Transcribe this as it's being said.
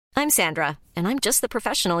I'm Sandra, and I'm just the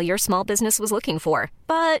professional your small business was looking for.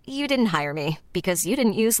 But you didn't hire me because you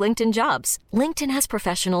didn't use LinkedIn Jobs. LinkedIn has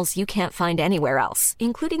professionals you can't find anywhere else,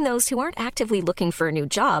 including those who aren't actively looking for a new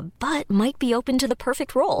job, but might be open to the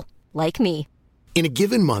perfect role, like me. In a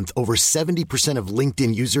given month, over 70% of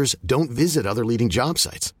LinkedIn users don't visit other leading job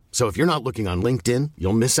sites. So if you're not looking on LinkedIn,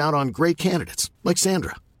 you'll miss out on great candidates like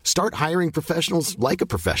Sandra. Start hiring professionals like a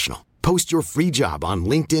professional. Post your free job on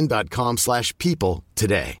linkedin.com/people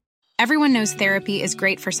today. Everyone knows therapy is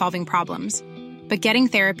great for solving problems, but getting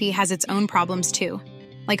therapy has its own problems too,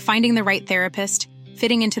 like finding the right therapist,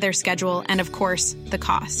 fitting into their schedule, and of course, the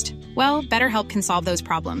cost. Well, BetterHelp can solve those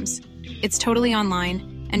problems. It's totally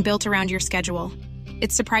online and built around your schedule.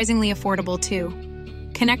 It's surprisingly affordable too.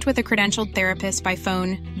 Connect with a credentialed therapist by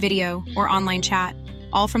phone, video, or online chat,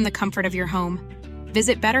 all from the comfort of your home.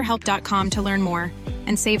 Visit BetterHelp.com to learn more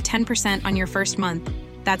and save 10% on your first month.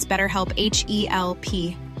 That's BetterHelp,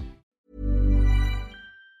 H-E-L-P.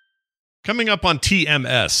 Coming up on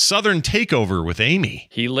TMS, Southern Takeover with Amy.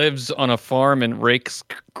 He lives on a farm and rakes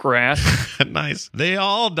grass. Nice. They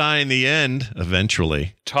all die in the end,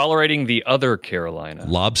 eventually. Tolerating the other Carolina.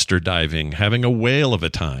 Lobster diving, having a whale of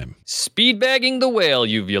a time. Speedbagging the whale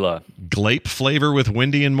uvula. Glape flavor with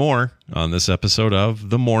Wendy and more on this episode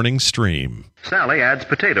of The Morning Stream. Sally adds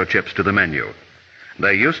potato chips to the menu.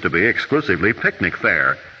 They used to be exclusively picnic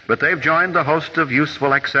fare, but they've joined the host of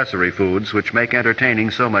useful accessory foods which make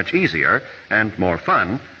entertaining so much easier and more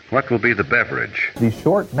fun. What will be the beverage? The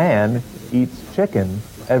short man eats chicken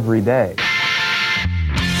every day.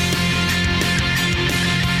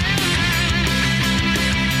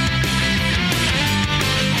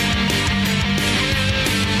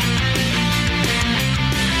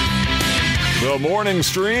 The Morning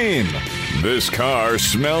Stream. This car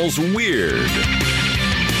smells weird.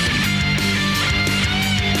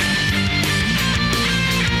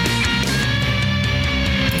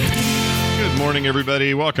 Good morning,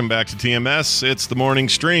 everybody. Welcome back to TMS. It's the Morning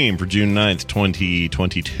Stream for June 9th,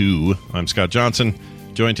 2022. I'm Scott Johnson,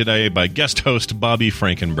 joined today by guest host Bobby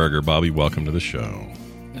Frankenberger. Bobby, welcome to the show.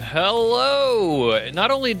 Hello.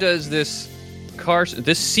 Not only does this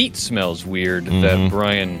seat smells weird that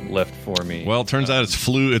Brian left for me. Well, it turns out it's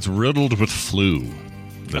flu. It's riddled with flu.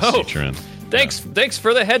 This seat you're in. Thanks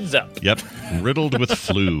for the heads up. Yep, riddled with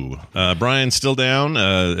flu. Brian's still down,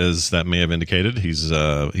 as that may have indicated.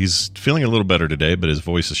 He's feeling a little better today, but his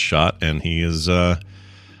voice is shot, and he is. I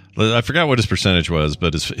forgot what his percentage was,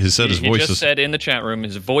 but he said his voice. He just said in the chat room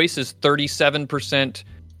his voice is 37%,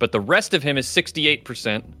 but the rest of him is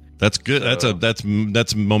 68%. That's good. So, that's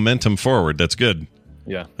momentum forward. That's good.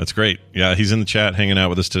 Yeah, that's great. Yeah, he's in the chat, hanging out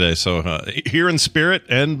with us today. So here in spirit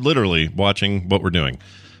and literally watching what we're doing.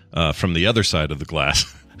 From the other side of the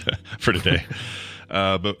glass for today.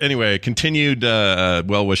 But anyway, continued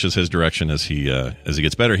well wishes his direction as he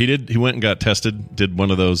gets better. He went and got tested, did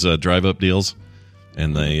one of those drive-up deals,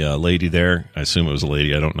 and the lady there, I assume it was a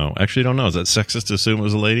lady, I don't know. Actually, I don't know. Is that sexist to assume it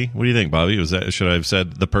was a lady? What do you think, Bobby? Should I have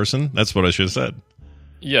said the person? That's what I should have said.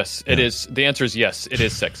 Yes, it is. The answer is yes. It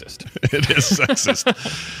is sexist. It is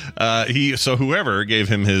sexist. So whoever gave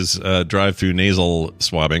him his drive-through nasal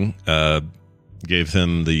swabbing gave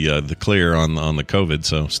him the clear on the COVID,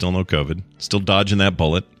 so still no COVID. Still dodging that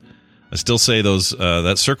bullet. I still say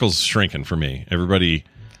that circle's shrinking for me. Everybody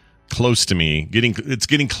close to me, it's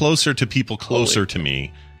getting closer to people closer to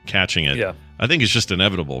me catching it. Yeah. I think it's just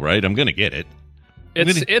inevitable, right? I'm going to get it.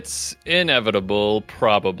 It's inevitable,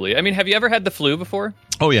 probably. I mean, have you ever had the flu before?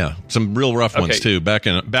 Oh yeah, some real rough ones too. Back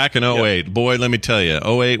in 08, boy, let me tell you,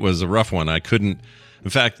 08 was a rough one. I couldn't. In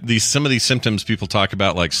fact, some of these symptoms people talk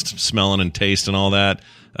about, like smelling and taste and all that,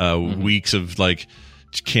 weeks of like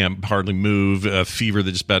can't hardly move, fever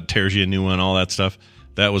that just about tears you a new one, all that stuff.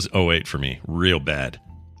 That was 08 for me, real bad,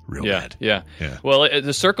 bad. Yeah. Well,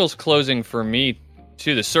 the circle's closing for me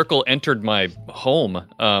too. The circle entered my home.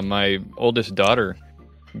 My oldest daughter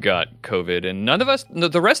got COVID, and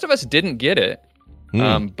the rest of us didn't get it.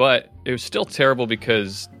 But it was still terrible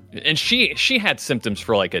because, and she had symptoms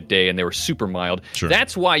for like a day, and they were super mild. Sure.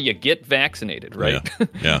 That's why you get vaccinated, right?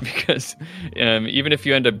 Yeah. Because even if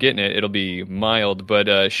you end up getting it, it'll be mild.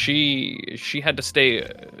 But she had to stay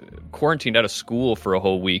quarantined out of school for a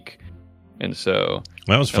whole week, and so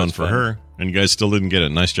that was fun for her. And you guys still didn't get it.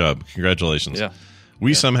 Nice job. Congratulations. Yeah.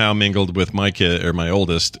 We somehow mingled with my kid, or my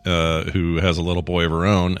oldest, who has a little boy of her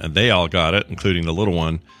own, and they all got it, including the little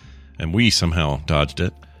one, and we somehow dodged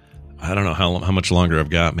it. I don't know how much longer I've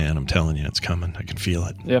got, man. I'm telling you, it's coming. I can feel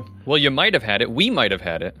it. Yeah. Well, you might have had it. We might have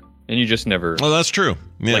had it. And you just never. Oh, that's true.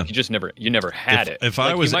 Yeah. Like you never had it. If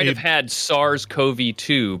like I was, you might have had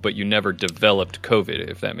SARS-CoV-2, but you never developed COVID.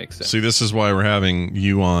 If that makes sense. See, this is why we're having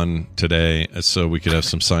you on today, so we could have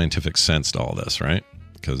some scientific sense to all this, right?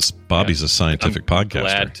 Because Bobby's a scientific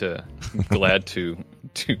podcaster. Glad to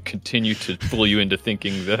continue to fool you into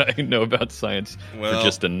thinking that I know about science for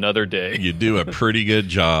just another day. You do a pretty good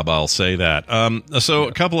job, I'll say that. So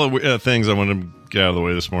a couple of things I wanted to get out of the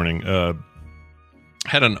way this morning.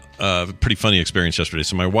 Had a pretty funny experience yesterday.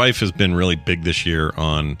 So my wife has been really big this year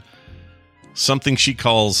on something she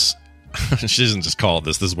calls, she doesn't just call it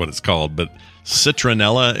this is what it's called, but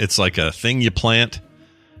citronella. It's like a thing you plant,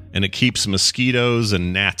 and it keeps mosquitoes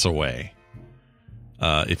and gnats away.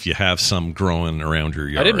 If you have some growing around your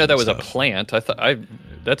yard. I didn't know that was a plant.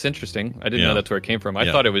 That's interesting. I didn't know that's where it came from.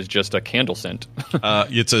 I thought it was just a candle scent.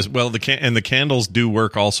 The candles do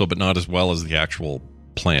work also, but not as well as the actual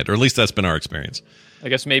plant, or at least that's been our experience. I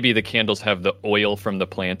guess maybe the candles have the oil from the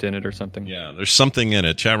plant in it or something. Yeah, there's something in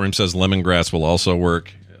it. Chat room says lemongrass will also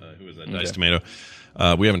work. Who is that? Diced tomato.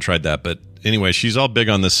 We haven't tried that, but anyway, she's all big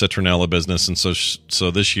on this citronella business, and so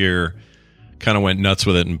this year kind of went nuts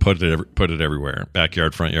with it and put it everywhere.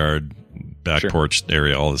 Backyard, front yard, back porch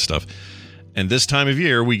area, all this stuff. And this time of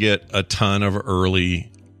year, we get a ton of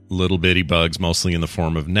early little bitty bugs, mostly in the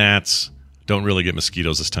form of gnats. Don't really get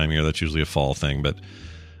mosquitoes this time of year. That's usually a fall thing, but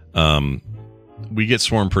we get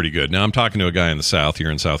swarmed pretty good. Now, I'm talking to a guy in the South here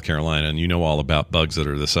in South Carolina, and you know all about bugs that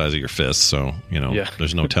are the size of your fist, so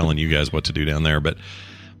there's no telling you guys what to do down there. But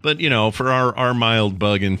for our mild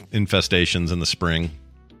bug infestations in the spring,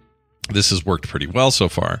 this has worked pretty well so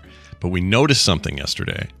far. But we noticed something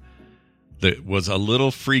yesterday that was a little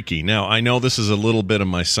freaky. Now, I know this is a little bit of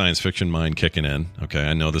my science fiction mind kicking in. Okay,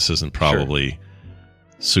 I know this isn't probably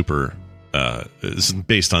super. This is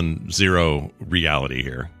based on zero reality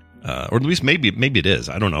here. Or at least maybe it is.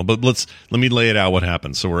 I don't know. But let me lay it out what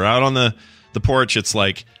happened. So we're out on the porch. It's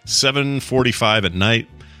like 7:45 at night.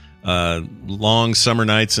 Long summer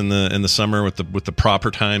nights in the summer with the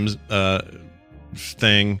proper times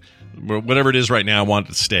thing. Whatever it is right now, I want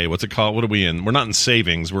it to stay. What's it called? What are we in? We're not in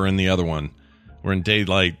savings. We're in the other one. We're in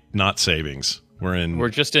daylight, not savings. We're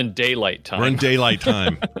just in daylight time. We're in daylight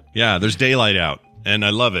time. Yeah, there's daylight out. And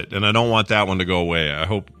I love it. And I don't want that one to go away. I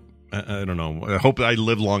don't know. I hope I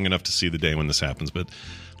live long enough to see the day when this happens, but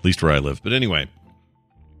at least where I live. But anyway,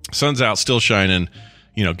 sun's out, still shining,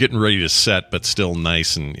 getting ready to set, but still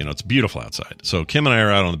nice. And, it's beautiful outside. So Kim and I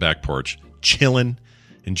are out on the back porch, chilling,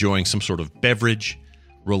 enjoying some sort of beverage,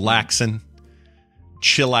 relaxing,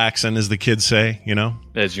 chillaxing, as the kids say,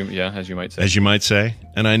 As you might say. As you might say.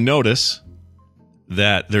 And I notice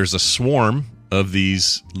that there's a swarm of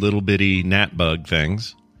these little bitty gnat bug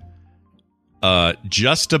things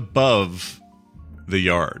just above the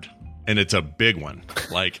yard, and it's a big one,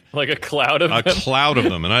 like a cloud of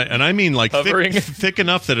them, and I mean like thick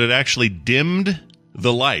enough that it actually dimmed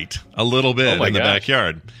the light a little bit in the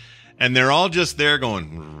backyard, and they're all just there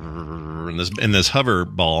going in this hover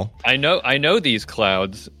ball. I know these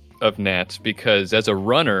clouds of gnats because as a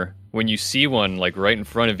runner, when you see one like right in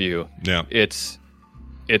front of you, it's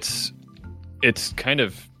kind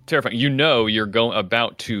of terrifying. You're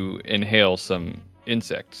about to inhale some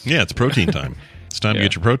insects. Yeah, it's protein time. It's time to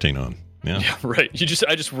get your protein on. Yeah, right.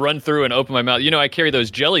 I just run through and open my mouth. I carry those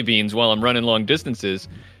jelly beans while I'm running long distances.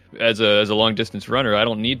 As a long distance runner, I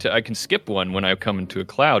don't need to. I can skip one when I come into a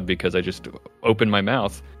cloud because I just open my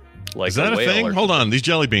mouth. Like, is that a thing? Hold on, these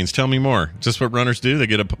jelly beans. Tell me more. Is this what runners do? They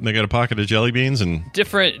get a pocket of jelly beans, and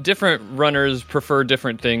different runners prefer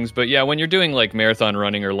different things. But yeah, when you're doing like marathon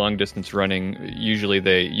running or long distance running, usually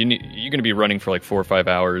you're going to be running for like 4 or 5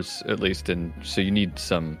 hours at least, and so you need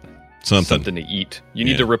something to eat. You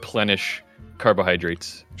need to replenish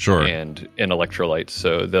carbohydrates, and electrolytes.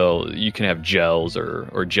 So you can have gels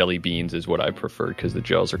or jelly beans is what I prefer because the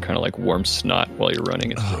gels are kind of like warm snot while you're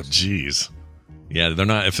running. Oh, geez. Yeah, they're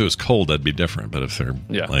not. If it was cold, that'd be different. But if they're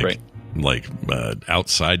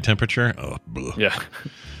outside temperature, yeah.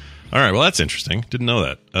 All right, well that's interesting. Didn't know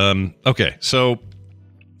that. Okay, so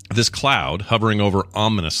this cloud hovering over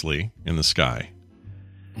ominously in the sky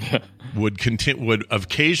would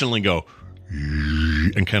occasionally go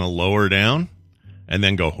and kind of lower down, and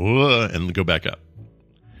then go and go back up.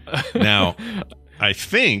 Now, I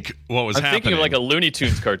think what was happening. I'm thinking of like a Looney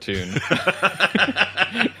Tunes cartoon.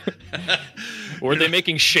 Were they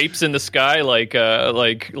making shapes in the sky,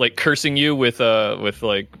 like cursing you with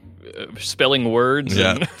spelling words?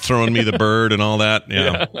 Yeah, and throwing me the bird and all that.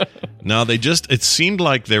 Yeah. No, it seemed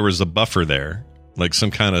like there was a buffer there, like some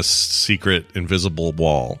kind of secret invisible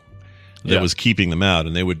wall. that was keeping them out,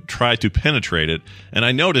 and they would try to penetrate it. And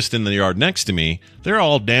I noticed in the yard next to me, they're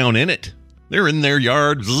all down in it. They're in their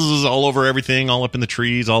yard, all over everything, all up in the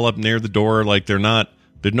trees, all up near the door. Like there's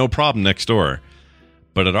no problem next door.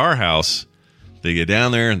 But at our house, they get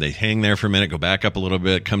down there and they hang there for a minute, go back up a little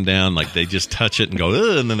bit, come down, like they just touch it and go,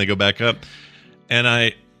 ugh, and then they go back up. And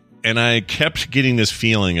I kept getting this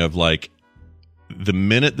feeling of like the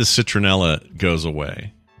minute the citronella goes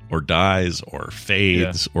away or dies or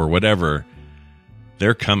fades or whatever,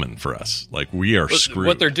 they're coming for us. Like we are screwed.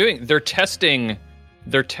 What they're doing, they're testing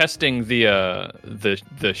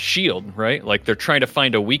the shield, right? Like they're trying to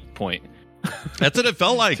find a weak point. That's what it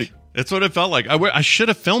felt like. That's what it felt like. I should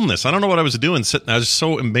have filmed this. I don't know what I was doing. I was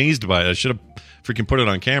so amazed by it. I should have freaking put it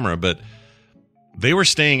on camera, but they were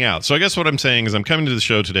staying out. So I guess what I'm saying is I'm coming to the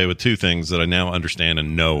show today with two things that I now understand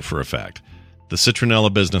and know for a fact. The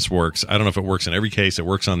citronella business works. I don't know if it works in every case. It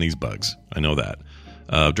works on these bugs. I know that.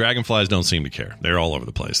 Dragonflies don't seem to care. They're all over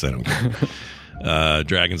the place. They don't care.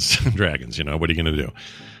 Dragons, you know, what are you going to do?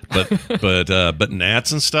 But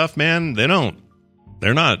gnats and stuff, man,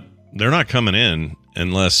 they're not coming in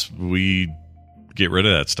unless we get rid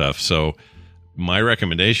of that stuff. So my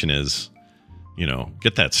recommendation is, you know,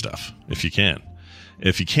 get that stuff if you can.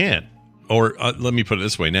 If you can't, or let me put it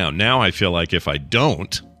this way now I feel like if I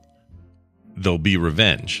don't, there'll be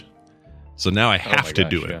revenge. So now I have to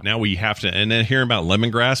do it. Yeah. Now we have to, and then hearing about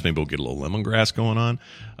lemongrass, maybe we'll get a little lemongrass going on.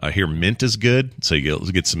 I hear mint is good, so you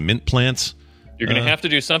get some mint plants. You're going to have to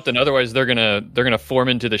do something, otherwise they're gonna form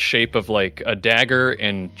into the shape of like a dagger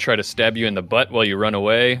and try to stab you in the butt while you run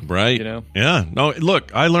away. Right? You know? Yeah. No.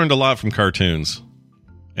 Look, I learned a lot from cartoons,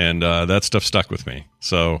 and that stuff stuck with me.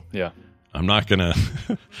 So yeah, I'm not gonna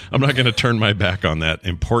turn my back on that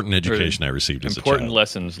important education I received as a child. Important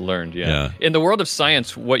lessons learned. Yeah. In the world of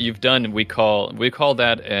science, what you've done, we call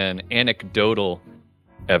that an anecdotal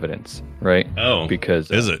evidence, right? Oh, because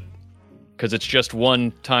is it? Because it's just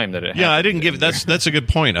one time that it happened. Yeah, I didn't give that's a good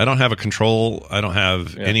point. I don't have a control. I don't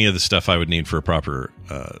have any of the stuff I would need for a proper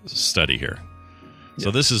study here. So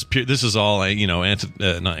this is all you know,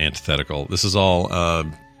 not antithetical. This is all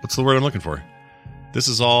what's the word I'm looking for? This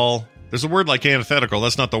is all. There's a word like antithetical.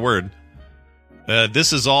 That's not the word.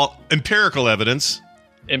 This is all empirical evidence.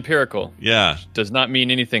 Empirical. Yeah. Does not mean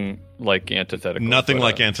anything like antithetical. Nothing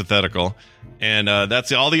like antithetical. And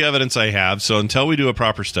that's all the evidence I have. So until we do a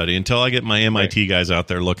proper study, until I get my MIT guys out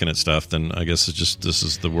there looking at stuff, then I guess this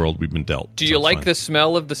is the world we've been dealt. Do you like the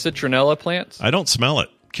smell of the citronella plants? I don't smell it.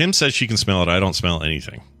 Kim says she can smell it. I don't smell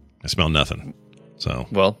anything. I smell nothing. So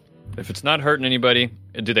well, if it's not hurting anybody,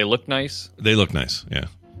 do they look nice? They look nice, yeah.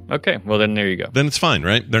 Okay, well then there you go. Then it's fine,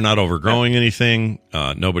 right? They're not overgrowing anything.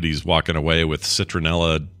 Nobody's walking away with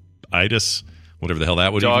citronella-itis, whatever the hell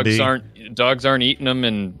that would even be. Dogs aren't eating them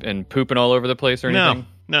and pooping all over the place or anything?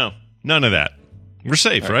 No, none of that. We're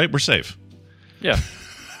safe, right? We're safe. Yeah.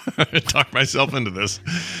 Talk myself into this.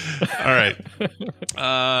 All right.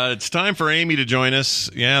 It's time for Amy to join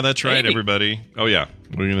us. Yeah, that's right, everybody. Oh, yeah.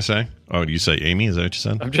 What are you going to say? Oh, do you say Amy? Is that what you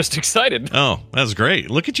said? I'm just excited. Oh, that's great.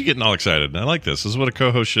 Look at you getting all excited. I like this. This is what a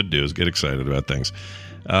co-host should do, is get excited about things.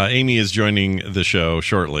 Amy is joining the show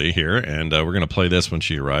shortly here, and we're going to play this when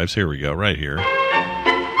she arrives. Here we go, right here.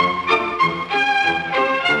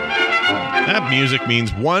 That music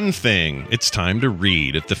means one thing. It's time to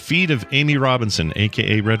read. At the feet of Amy Robinson,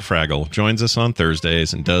 a.k.a. Red Fraggle, joins us on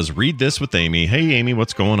Thursdays and does Read This with Amy. Hey, Amy,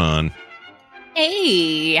 what's going on?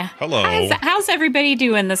 Hey. Hello. How's everybody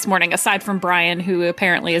doing this morning, aside from Brian, who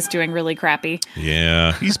apparently is doing really crappy?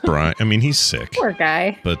 Yeah, he's Brian. I mean, he's sick. Poor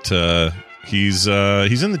guy. But he's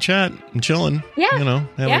in the chat and chilling. Yeah. You know,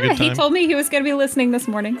 having a good time. He told me he was going to be listening this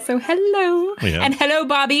morning. So hello. Yeah. And hello,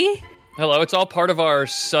 Bobby. Hello, it's all part of our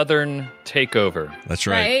Southern takeover. That's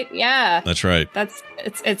right. Right? Yeah. That's right.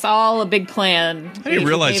 It's all a big plan. I didn't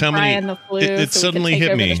realize how many. It suddenly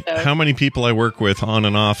hit me how many people I work with on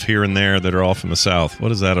and off here and there that are all from the South.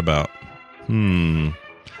 What is that about? I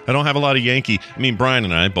don't have a lot of Yankee. I mean, Brian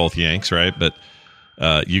and I both Yanks, right? But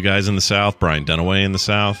you guys in the South, Brian Dunaway in the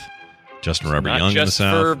South, Justin Robert Young in the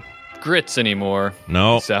South. For grits anymore.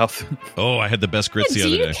 No. South. Oh, I had the best grits the other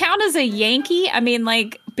day. Do you count as a Yankee? I mean,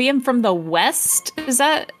 like, being from the West? Is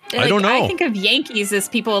that... Like, I don't know. I think of Yankees as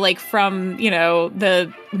people, like, from, you know,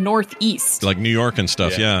 the Northeast. Like New York and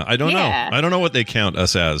stuff, yeah. I don't know. I don't know what they count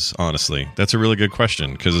us as, honestly. That's a really good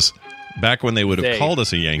question, because back when they would have called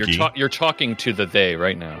us a Yankee... You're talking to the they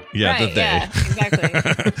right now. Yeah, right, the they. Yeah,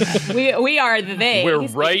 exactly. we are the they. We're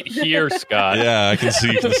right here, Scott. Yeah, I can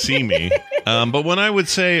see. You can see me. But when I would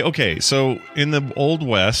say, okay, so in the Old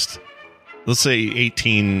West, let's say the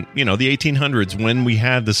 1800s, when we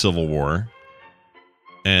had the Civil War,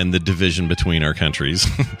 and the division between our countries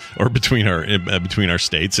or between our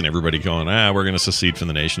states and everybody going, we're going to secede from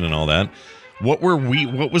the nation and all that. What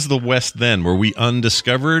was the West then? Were we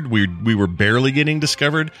undiscovered? We were barely getting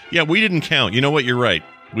discovered? Yeah, we didn't count. You know what? You're right.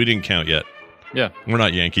 We didn't count yet. Yeah. We're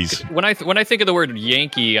not Yankees. When I think of the word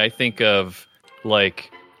Yankee, I think of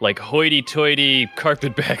like hoity-toity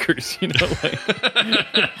carpetbaggers,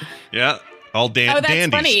 Yeah. All dandies.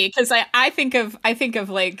 That's funny because I think of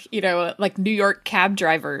like New York cab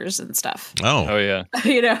drivers and stuff. Oh yeah.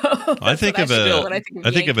 I think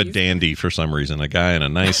of a dandy for some reason. A guy in a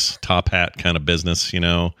nice top hat kind of business,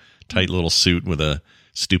 tight little suit with a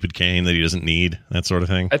stupid cane that he doesn't need, that sort of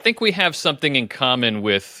thing. I think we have something in common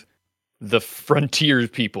with the frontier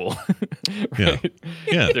people. Right?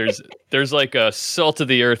 Yeah. There's like a salt of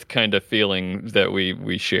the earth kind of feeling that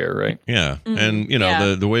we share, right? Yeah. And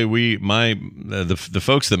the way the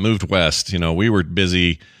folks that moved west, we were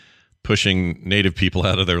busy pushing native people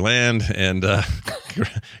out of their land and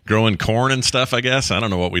growing corn and stuff, I guess. I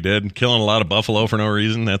don't know what we did. Killing a lot of buffalo for no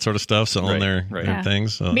reason, that sort of stuff, selling their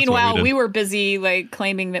things. So meanwhile, we were busy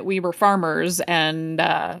claiming that we were farmers and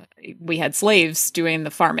we had slaves doing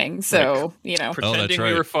the farming. So, pretending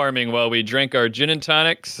we were farming while we drank our gin and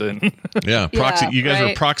tonics and proxy. You guys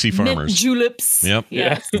are proxy farmers. Mint juleps. Yep.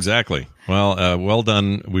 Yes. Exactly. Well, well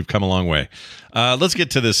done. We've come a long way. Let's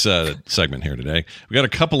get to this segment here today. We got a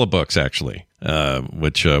couple of books, actually,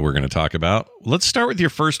 which we're going to talk about. Let's start with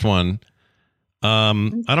your first one. I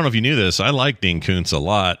don't know if you knew this. I like Dean Koontz a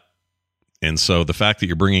lot. And so the fact that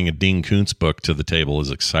you're bringing a Dean Koontz book to the table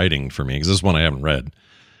is exciting for me because this is one I haven't read.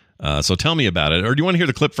 So tell me about it. Or do you want to hear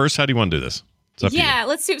the clip first? How do you want to do this? Yeah,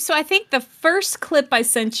 let's do. So I think the first clip I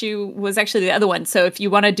sent you was actually the other one. So if you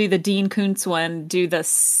want to do the Dean Koontz one, do the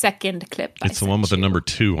second clip. It's the one with the number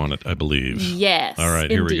 2 on it, I believe. Yes. All right,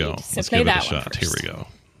 here we go. So Let's play give it that a shot. one first. Here we go.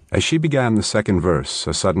 As she began the second verse,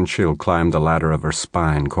 a sudden chill climbed the ladder of her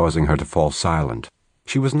spine, causing her to fall silent.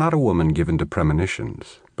 She was not a woman given to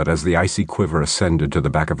premonitions, but as the icy quiver ascended to the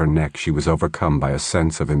back of her neck, she was overcome by a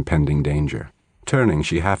sense of impending danger. Turning,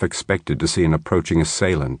 she half expected to see an approaching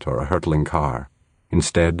assailant or a hurtling car.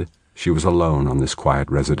 Instead, she was alone on this quiet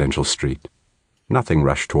residential street. Nothing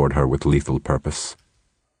rushed toward her with lethal purpose.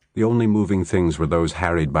 The only moving things were those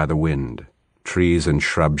harried by the wind. Trees and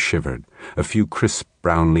shrubs shivered. A few crisp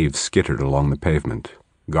brown leaves skittered along the pavement.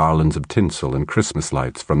 Garlands of tinsel and Christmas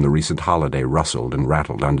lights from the recent holiday rustled and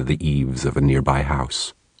rattled under the eaves of a nearby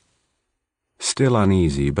house. Still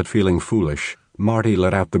uneasy, but feeling foolish, Marty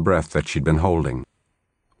let out the breath that she'd been holding.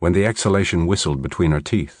 When the exhalation whistled between her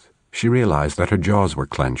teeth, she realized that her jaws were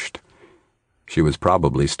clenched. She was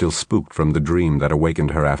probably still spooked from the dream that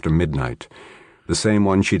awakened her after midnight, the same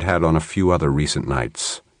one she'd had on a few other recent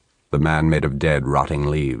nights. The man made of dead, rotting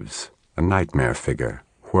leaves, a nightmare figure,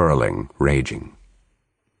 whirling, raging.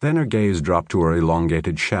 Then her gaze dropped to her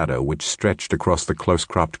elongated shadow, which stretched across the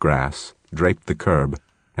close-cropped grass, draped the curb,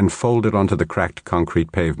 and folded onto the cracked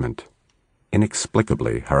concrete pavement.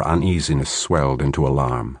 Inexplicably, her uneasiness swelled into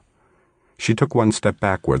alarm. She took one step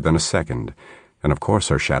backward, then a second, and of course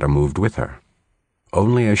her shadow moved with her.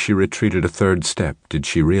 Only as she retreated a third step did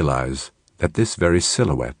she realize that this very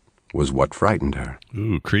silhouette was what frightened her.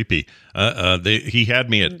 Ooh, creepy. He had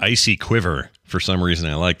me at icy quiver. For some reason,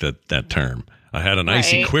 I like that term. I had an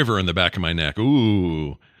icy quiver in the back of my neck.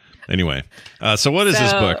 Ooh. Anyway, so what is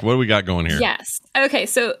this book? What do we got going here? Yes. Okay,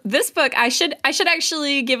 so this book, I should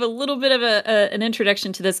actually give a little bit of an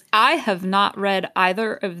introduction to this. I have not read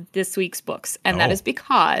either of this week's books, and that is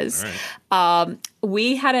because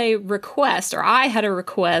we had a request, or I had a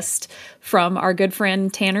request from our good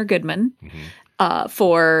friend Tanner Goodman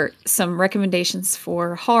for some recommendations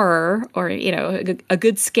for horror or, a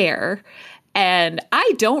good scare. And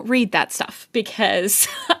I don't read that stuff because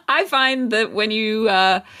I find that when you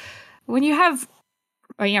have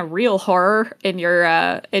real horror in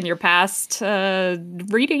your past,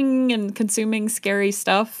 reading and consuming scary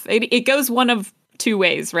stuff, it goes one of two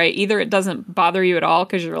ways, right? Either it doesn't bother you at all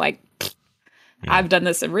because you're like, I've done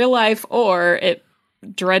this in real life, or it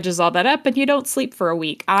dredges all that up and you don't sleep for a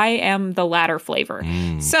week. I am the latter flavor.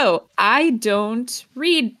 So I don't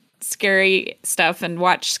read scary stuff and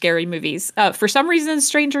watch scary movies. For some reason,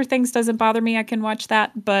 Stranger Things doesn't bother me. I can watch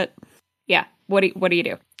that, but yeah, what do you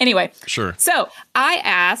do? Anyway, sure. So I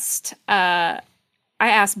asked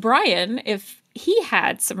Brian if he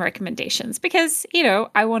had some recommendations because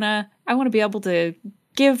I want to be able to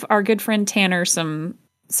give our good friend Tanner some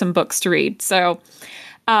books to read. So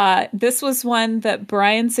this was one that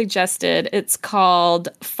Brian suggested. It's called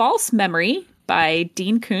False Memory by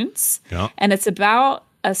Dean Koontz, and it's about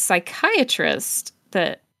a psychiatrist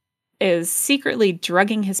that is secretly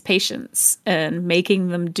drugging his patients and making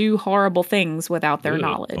them do horrible things without their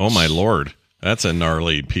knowledge. Oh, my Lord. That's a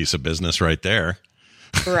gnarly piece of business right there.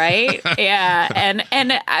 Right? Yeah. And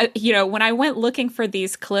when I went looking for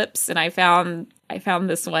these clips and I found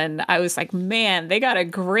this one, I was like, man, they got a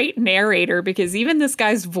great narrator, because even this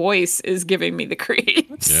guy's voice is giving me the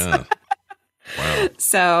creeps. Yeah. Wow.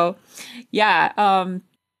 So, yeah,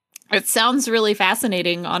 it sounds really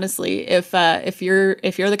fascinating, honestly. If you're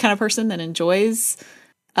the kind of person that enjoys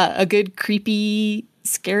a good creepy,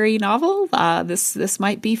 scary novel, this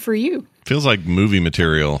might be for you. Feels like movie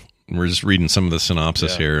material. We're just reading some of the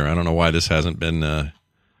synopsis here. I don't know why this hasn't been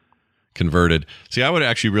converted. See, I would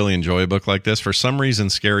actually really enjoy a book like this. For some reason,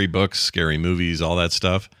 scary books, scary movies, all that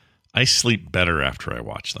stuff, I sleep better after I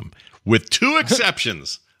watch them. With two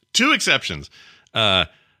exceptions.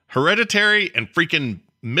 Hereditary and freaking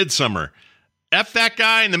Midsummer. F that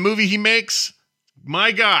guy and the movie he makes.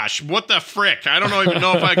 My gosh, what the frick? I don't even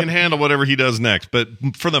know if I can handle whatever he does next. But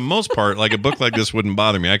for the most part, like, a book like this wouldn't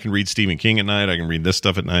bother me. I can read Stephen King at night. I can read this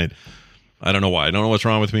stuff at night. I don't know why. I don't know what's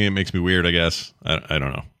wrong with me. It makes me weird, I guess. I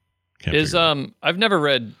don't know. I've never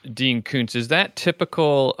read Dean Koontz. Is that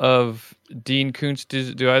typical of Dean Koontz?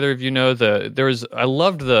 Do either of you know I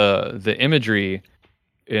loved the imagery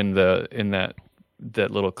in that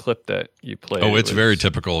little clip that you played. Oh, it's very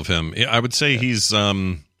typical of him. I would say he's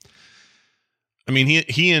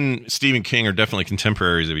he and Stephen King are definitely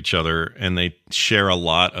contemporaries of each other, and they share a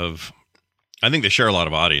lot of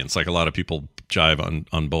audience. Like, a lot of people jive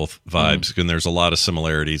on both vibes, and there's a lot of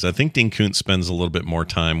similarities. I think Dean Koontz spends a little bit more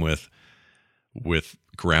time with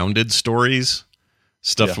grounded stories,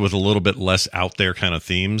 stuff with a little bit less out there kind of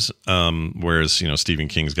themes. Whereas, Stephen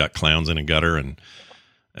King's got clowns in a gutter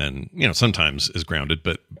and sometimes is grounded,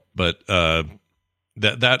 but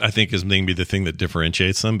that I think is maybe the thing that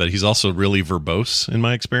differentiates them. But he's also really verbose in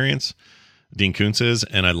my experience. Dean Koontz is,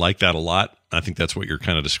 and I like that a lot. I think that's what you're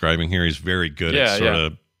kind of describing here. He's very good at sort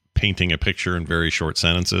of painting a picture in very short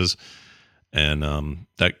sentences, and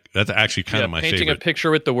that's actually kind of my favorite. Painting a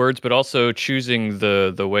picture with the words, but also choosing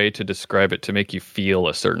the way to describe it to make you feel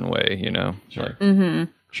a certain way. Sure. Mm-hmm.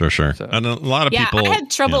 Sure. So, and a lot of people. I had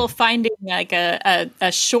trouble finding like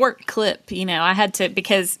a short clip. I had to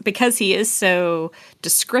because he is so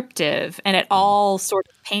descriptive and it all sort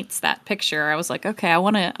of paints that picture. I was like, okay, I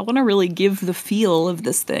want to really give the feel of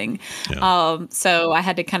this thing. Yeah. So I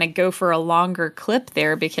had to kind of go for a longer clip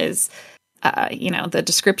there because the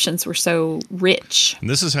descriptions were so rich. And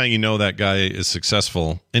this is how you know that guy is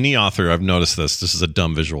successful. Any author, I've noticed this. This is a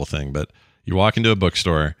dumb visual thing, but you walk into a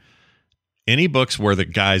bookstore. Any books where the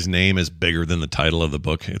guy's name is bigger than the title of the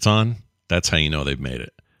book it's on, that's how you know they've made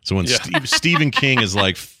it. So when Stephen King is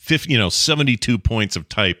like 72 points of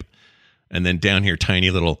type, and then down here tiny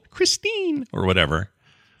little Christine or whatever,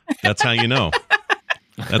 that's how you know.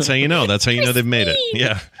 That's how you know. That's how you know they've made it.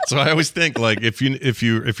 Yeah. So I always think, like, if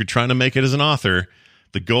you're trying to make it as an author,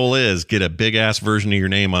 the goal is get a big ass version of your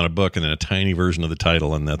name on a book and then a tiny version of the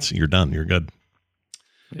title, and you're done. You're good.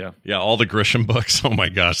 Yeah, all the Grisham books. Oh my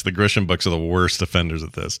gosh, the Grisham books are the worst offenders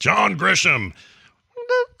at this. John Grisham,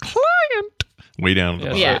 the client, way down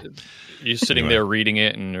at the bottom. So you're sitting there reading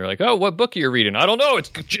it, and you're like, "Oh, what book are you reading?" I don't know.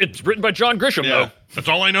 It's written by John Grisham, though. That's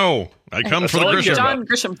all I know. I come for the Grisham. John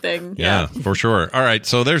Grisham thing. Yeah, for sure. All right,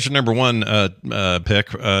 so there's your number one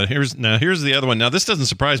pick. Here's the other one. Now this doesn't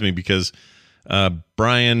surprise me because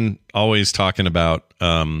Brian always talking about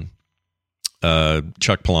Chuck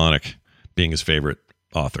Palahniuk being his favorite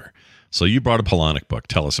author. So you brought a Palahniuk book.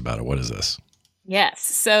 Tell us about it. What is this? Yes.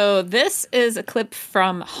 So this is a clip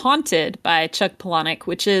from Haunted by Chuck Palahniuk,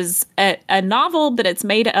 which is a novel, but it's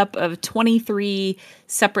made up of 23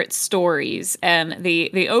 separate stories. And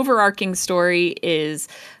the overarching story is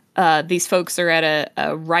these folks are at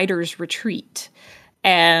a writer's retreat.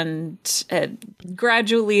 And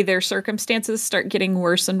gradually their circumstances start getting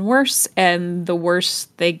worse and worse. And the worse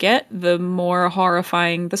they get, the more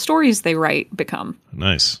horrifying the stories they write become.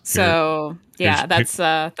 Nice. So, that's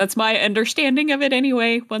my understanding of it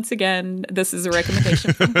anyway. Once again, this is a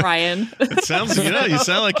recommendation from Brian. It sounds, you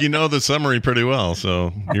sound like you know the summary pretty well.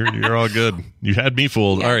 So you're all good. You had me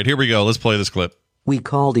fooled. Yeah. All right, here we go. Let's play this clip. We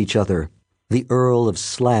called each other the Earl of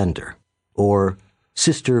Slander or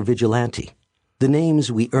Sister Vigilante. The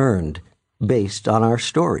names we earned based on our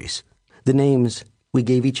stories. The names we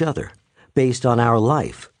gave each other based on our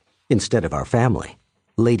life instead of our family.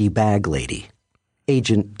 Lady Bag Lady,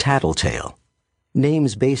 Agent Tattletale.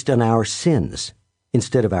 Names based on our sins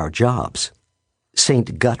instead of our jobs.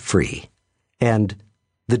 Saint Gutfrey and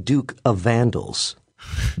the Duke of Vandals.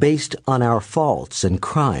 Based on our faults and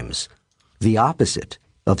crimes. The opposite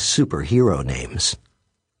of superhero names.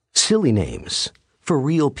 Silly names for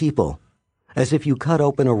real people, as if you cut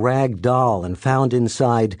open a rag doll and found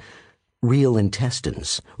inside real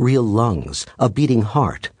intestines, real lungs, a beating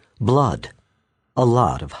heart, blood, a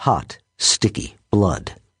lot of hot, sticky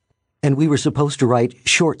blood. And we were supposed to write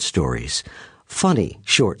short stories, funny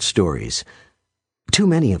short stories. Too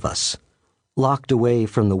many of us, locked away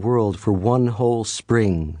from the world for one whole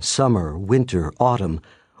spring, summer, winter, autumn,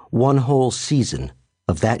 one whole season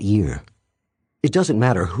of that year. It doesn't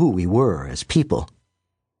matter who we were as people.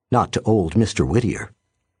 Not to old Mr. Whittier.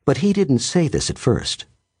 But he didn't say this at first.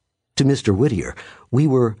 To Mr. Whittier, we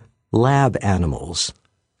were lab animals,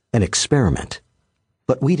 an experiment.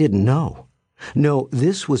 But we didn't know. No,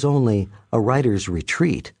 this was only a writer's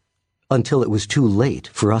retreat until it was too late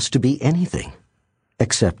for us to be anything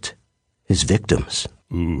except his victims.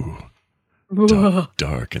 Ooh.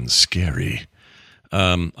 Dark and scary.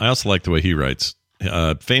 I also like the way he writes.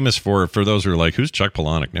 Famous for those who are like, who's Chuck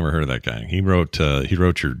Palahniuk? Never heard of that guy. He wrote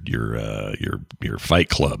your Fight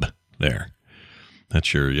Club there.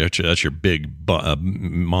 That's your big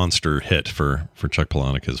monster hit for Chuck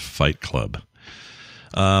Palahniuk, his Fight Club.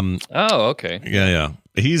 Oh, okay. Yeah.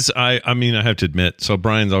 I mean, I have to admit, so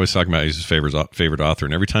Brian's always talking about he's his favorite author,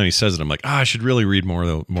 and every time he says it, I'm like, I should really read more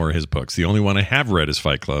of his books. The only one I have read is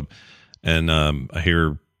Fight Club, and I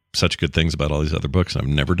hear such good things about all these other books, and I've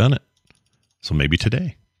never done it. So maybe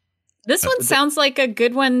today. This one sounds like a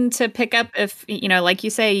good one to pick up if, like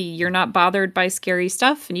you say, you're not bothered by scary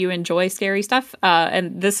stuff and you enjoy scary stuff.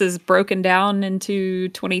 And this is broken down into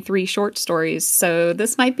 23 short stories. So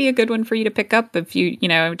this might be a good one for you to pick up if you,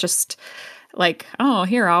 just like, oh,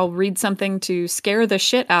 here, I'll read something to scare the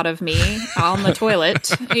shit out of me on the toilet,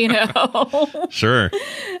 Sure.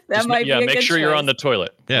 That might be a make good sure choice. you're on the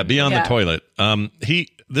toilet. Yeah, be on the toilet.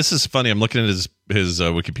 This is funny. I'm looking at his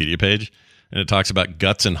Wikipedia page. And it talks about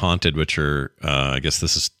Guts and Haunted, which are, I guess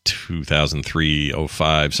this is 2003,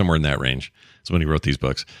 05, somewhere in that range. Is when he wrote these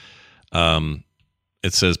books.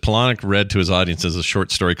 It says, Palahniuk read to his audiences a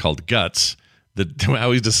short story called Guts.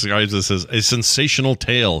 How he describes this as a sensational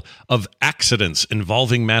tale of accidents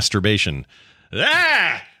involving masturbation. No,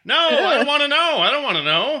 I don't want to know. I don't want to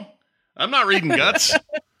know. I'm not reading Guts.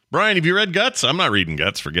 Brian, have you read Guts? I'm not reading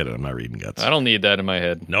Guts. Forget it. I'm not reading Guts. I don't need that in my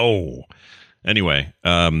head. No. Anyway,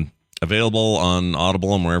 available on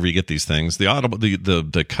Audible and wherever you get these things.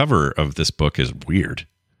 The cover of this book is weird.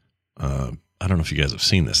 I don't know if you guys have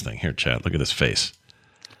seen this thing. Here, Chad, look at this face.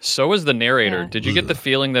 So was the narrator. Yeah. Did you get the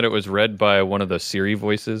feeling that it was read by one of the Siri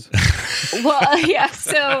voices? Well, yeah.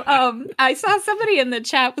 So I saw somebody in the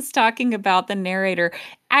chat was talking about the narrator.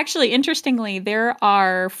 Actually, interestingly, there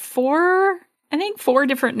are four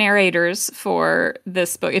different narrators for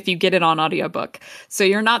this book if you get it on audiobook. So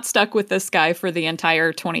you're not stuck with this guy for the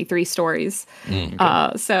entire 23 stories. Okay.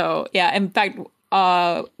 So, yeah, in fact,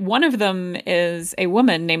 one of them is a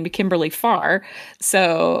woman named Kimberly Farr.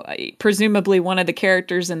 So presumably one of the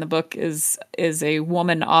characters in the book is a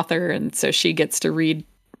woman author, and so she gets to read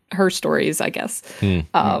her stories, I guess.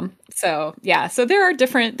 So, yeah, so there are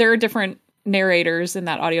different narrators in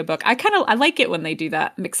that audiobook. I like it when they do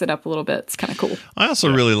that, mix it up a little bit. It's kind of cool. I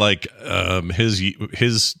also really like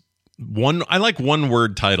his one. I like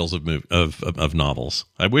one-word titles of novels.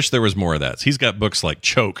 I wish there was more of that. He's got books like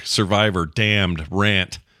Choke, Survivor, Damned,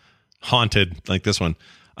 Rant, Haunted, like this one.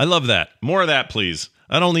 I love that. More of that, please.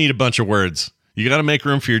 I don't need a bunch of words. You got to make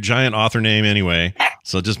room for your giant author name anyway.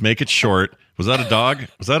 So just make it short. Was that a dog?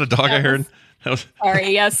 I heard?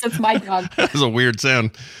 Sorry, yes, it's my dog. That was a weird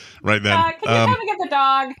sound. Right then. Can you come and get the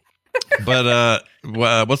dog?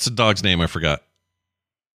 But what's the dog's name? I forgot.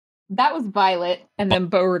 That was Violet, and then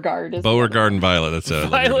Beauregard. Beauregard and Violet. That's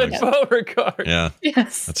Violet Beauregard. Yeah.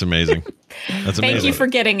 Yes. That's amazing. That's amazing. Thank you for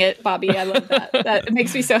getting it, Bobby. I love that. That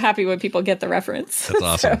makes me so happy when people get the reference.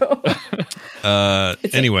 That's awesome.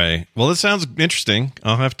 Anyway, well, this sounds interesting.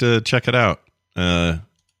 I'll have to check it out.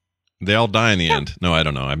 They all die in the end. No, I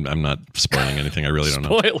don't know. I'm not spoiling anything. I really don't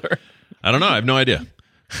know. Spoiler. I don't know. I have no idea.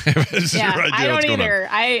 I don't either.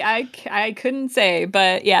 I couldn't say,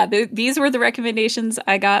 but yeah, these were the recommendations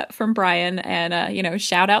I got from Brian, and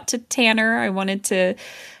shout out to Tanner. I wanted to,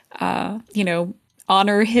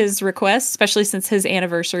 honor his request, especially since his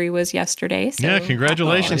anniversary was yesterday. So yeah,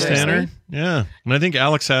 congratulations, Tanner. Yeah, and I think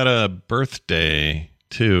Alex had a birthday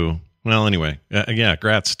too. Well, anyway, yeah,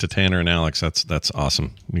 congrats to Tanner and Alex. That's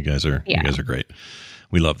awesome. You guys are great.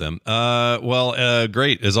 We love them.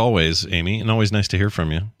 Great as always, Amy, and always nice to hear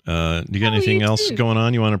from you. Do you got anything else going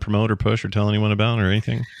on you want to promote or push or tell anyone about or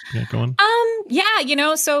anything you got going?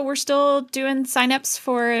 So we're still doing signups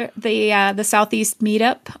for the Southeast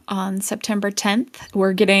meetup on September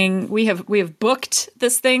 10th. We have booked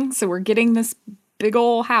this thing, so we're getting this big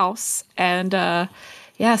old house. And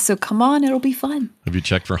yeah, so come on, it'll be fun. Have you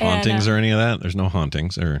checked for hauntings or any of that? There's no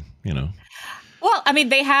hauntings or, Well, I mean,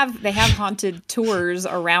 they have haunted tours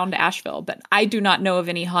around Asheville, but I do not know of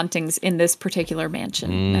any hauntings in this particular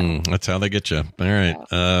mansion. No. That's how they get you. All right.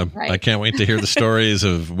 Right. I can't wait to hear the stories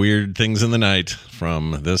of weird things in the night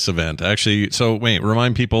from this event. Actually, so wait,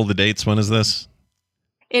 remind people the dates. When is this?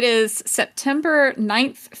 It is September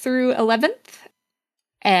 9th through 11th.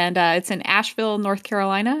 And it's in Asheville, North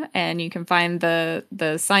Carolina. And you can find the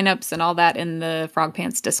signups and all that in the Frog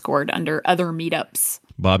Pants Discord under other meetups.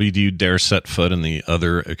 Bobby, do you dare set foot in the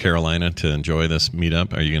other Carolina to enjoy this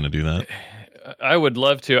meetup? Are you going to do that? I would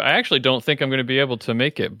love to. I actually don't think I'm going to be able to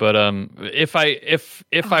make it, but if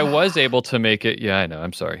I was able to make it, yeah, I know.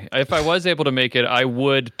 I'm sorry. If I was able to make it, I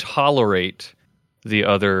would tolerate the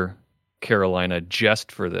other Carolina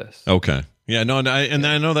just for this. Okay. Yeah, no, and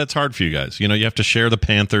I know that's hard for you guys. You have to share the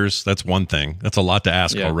Panthers. That's one thing. That's a lot to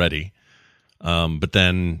ask already. But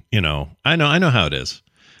then, I know how it is.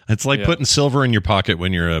 It's like putting silver in your pocket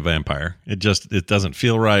when you're a vampire. It doesn't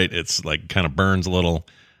feel right. It's like kind of burns a little.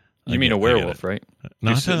 You mean a werewolf, right?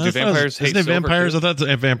 No, do vampires hate silver? Vampires? Too? I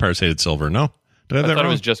thought vampires hated silver. No, I thought it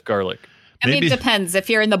was just garlic. I mean, it depends. If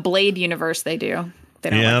you're in the Blade universe, they do. They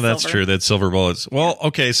don't like that's silver. true. That's silver bullets. Well,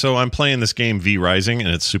 okay, so I'm playing this game V Rising, and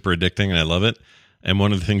it's super addicting, and I love it. And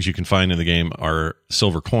one of the things you can find in the game are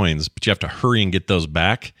silver coins, but you have to hurry and get those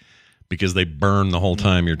back because they burn the whole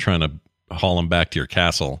time you're trying to haul them back to your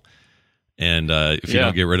castle. And if you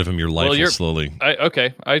don't get rid of them, your life will slowly.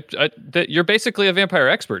 You're basically a vampire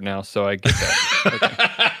expert now, so I get that.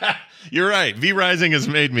 Okay. You're right. V Rising has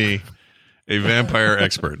made me a vampire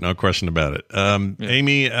expert, no question about it.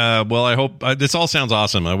 Amy, well, I hope this all sounds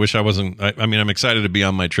awesome. I wish I wasn't. I mean, I'm excited to be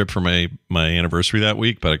on my trip for my anniversary that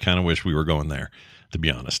week, but I kind of wish we were going there. To be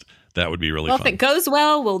honest, that would be really fun. Well, if it goes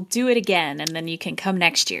well, we'll do it again, and then you can come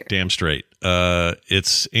next year. Damn straight.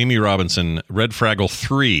 It's Amy Robinson, Red Fraggle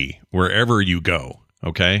 3, wherever you go,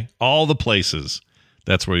 okay? All the places,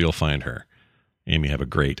 that's where you'll find her. Amy, have a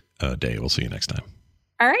great day. We'll see you next time.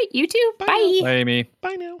 All right, you too. Bye. Bye, Amy.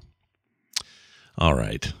 Bye now. All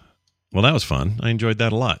right. Well, that was fun. I enjoyed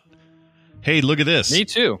that a lot. Hey, look at this. Me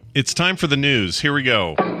too. It's time for the news. Here we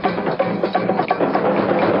go.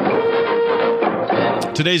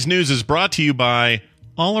 Today's news is brought to you by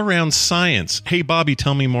All Around Science. Hey, Bobby,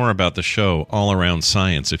 tell me more about the show All Around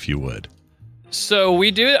Science, if you would. So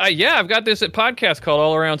we do. I've got this podcast called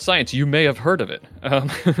All Around Science. You may have heard of it,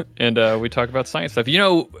 and we talk about science stuff.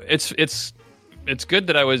 It's good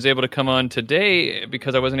that I was able to come on today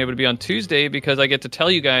because I wasn't able to be on Tuesday because I get to tell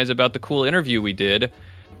you guys about the cool interview we did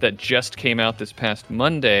that just came out this past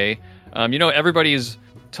Monday. Everybody's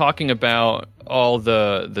talking about all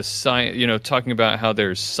the science, talking about how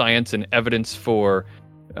there's science and evidence for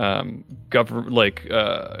gun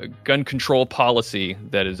control policy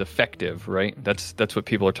that is effective, right? That's what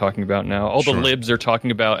people are talking about now. All the libs are talking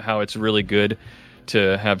about how it's really good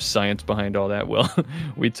to have science behind all that. Well,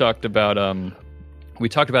 we talked about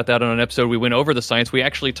that on an episode. We went over the science. We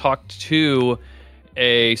actually talked to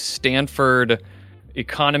a Stanford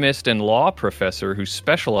economist and law professor who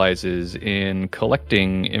specializes in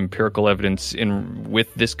collecting empirical evidence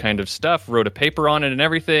with this kind of stuff, wrote a paper on it and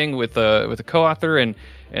everything with a co-author and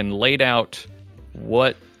laid out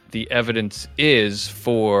what the evidence is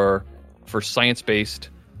for science-based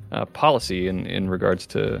policy in regards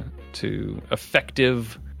to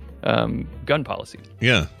effective gun policy.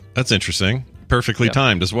 Yeah, that's interesting. Perfectly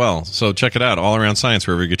timed as well. So check it out, All Around Science,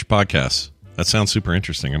 wherever you get your podcasts. That sounds super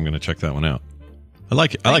interesting. I'm going to check that one out. I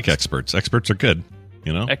like it. I like experts. Experts are good,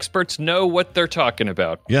 Experts know what they're talking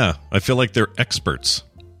about. Yeah, I feel like they're experts.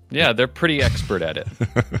 Yeah, they're pretty expert at it.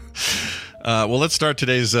 Well, let's start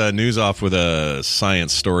today's news off with a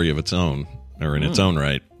science story of its own, or in its own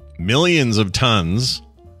right. Millions of tons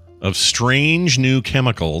of strange new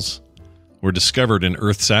chemicals were discovered in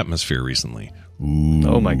Earth's atmosphere recently. Ooh.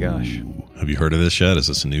 Oh my gosh. Have you heard of this yet? Is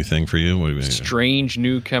this a new thing for you? Strange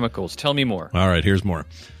new chemicals. Tell me more. All right, here's more.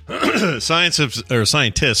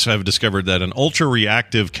 Scientists have discovered that an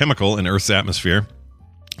ultra-reactive chemical in Earth's atmosphere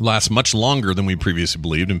lasts much longer than we previously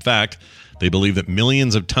believed. In fact, they believe that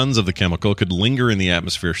millions of tons of the chemical could linger in the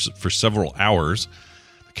atmosphere for several hours.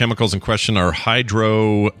 The chemicals in question are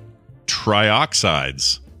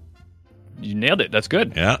hydrotrioxides. You nailed it. That's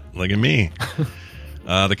good. Yeah, look at me.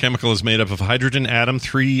 The chemical is made up of hydrogen atom, and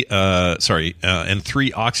 3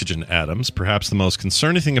 oxygen atoms. Perhaps the most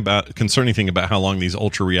concerning thing about how long these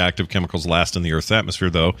ultra-reactive chemicals last in the Earth's atmosphere,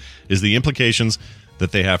 though, is the implications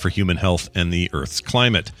that they have for human health and the Earth's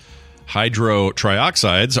climate.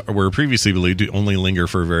 Hydrotrioxides were previously believed to only linger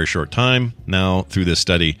for a very short time. Now, through this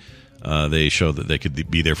study, They show that they could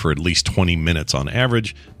be there for at least 20 minutes on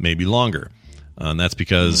average, maybe longer. And that's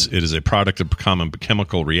because it is a product of common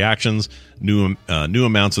chemical reactions. New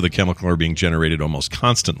amounts of the chemical are being generated almost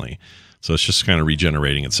constantly. So it's just kind of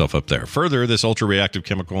regenerating itself up there. Further, this ultra-reactive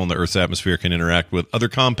chemical in the Earth's atmosphere can interact with other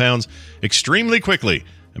compounds extremely quickly.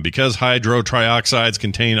 And because hydrotrioxides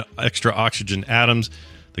contain extra oxygen atoms,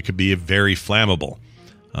 they could be very flammable.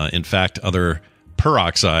 In fact, other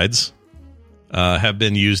peroxides have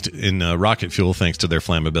been used in rocket fuel thanks to their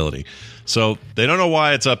flammability. So they don't know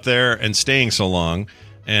why it's up there and staying so long.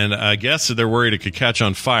 And I guess they're worried it could catch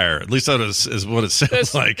on fire. At least that is what it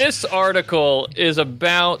sounds like. This article is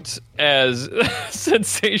about as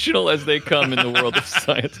sensational as they come in the world of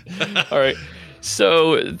science. All right.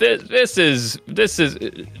 So this is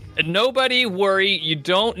nobody worry. You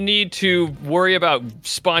don't need to worry about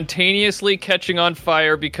spontaneously catching on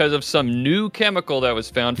fire because of some new chemical that was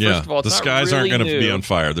found. First of all, the skies aren't going to be on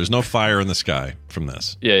fire. There's no fire in the sky from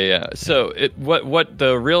this. Yeah. So what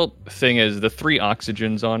the real thing is, the 3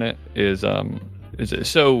 oxygens on it is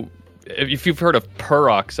so. If you've heard of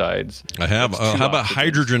peroxides, I have. How about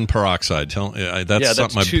hydrogen peroxide? That's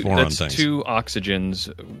something I've more on things. 2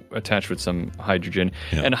 oxygens attached with some hydrogen,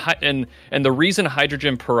 and the reason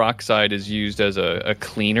hydrogen peroxide is used as a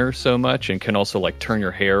cleaner so much, and can also like turn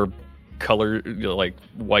your hair color, like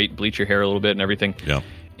white, bleach your hair a little bit, and everything,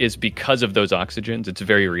 is because of those oxygens. It's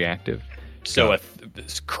very reactive. So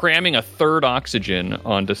cramming a 3rd oxygen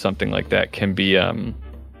onto something like that can be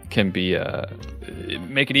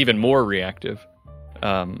make it even more reactive.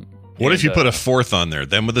 What if you put a 4th on there?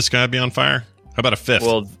 Then would the sky be on fire? How about a 5th?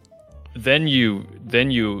 Well, then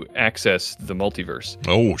you access the multiverse.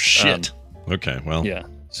 Oh shit. Okay, well. Yeah.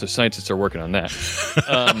 So scientists are working on that.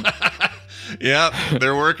 Yeah,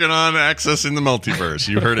 they're working on accessing the multiverse.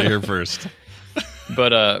 You heard it here first.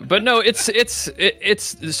 But no, it's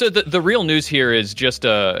so the real news here is just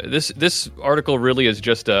this article really is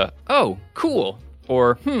just oh, cool,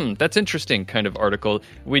 or that's interesting kind of article.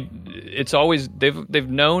 It's always they've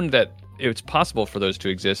known that it's possible for those to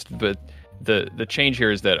exist, but the change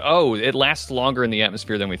here is that it lasts longer in the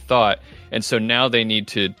atmosphere than we thought, and so now they need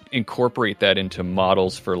to incorporate that into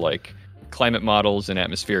models for like climate models and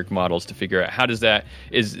atmospheric models to figure out how does that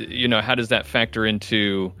factor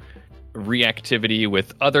into reactivity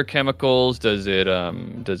with other chemicals? Does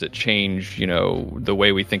it change the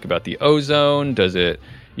way we think about the ozone? Does it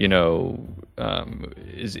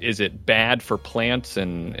is it bad for plants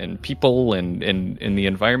and people and the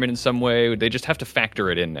environment in some way? They just have to factor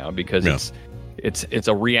it in now because it's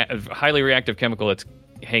a highly reactive chemical that's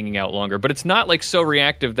hanging out longer, but it's not like so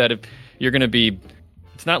reactive that if you're going to be,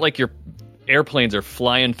 it's not like your airplanes are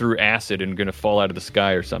flying through acid and going to fall out of the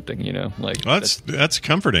sky or something, like that's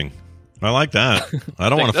comforting. I like that. I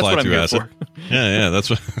don't want to fly through acid. Yeah,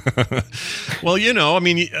 that's what. Well,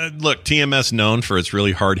 look, TMS known for its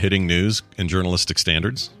really hard-hitting news and journalistic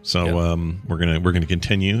standards. So we're gonna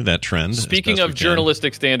continue that trend. Speaking of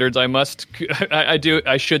journalistic standards,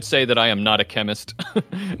 I should say that I am not a chemist,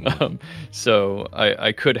 so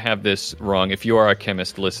I could have this wrong. If you are a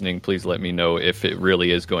chemist listening, please let me know if it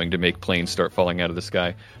really is going to make planes start falling out of the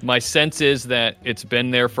sky. My sense is that it's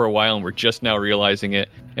been there for a while and we're just now realizing it.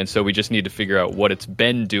 And so we just need to figure out what it's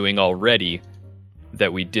been doing already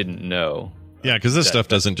that we didn't know. Yeah, because this stuff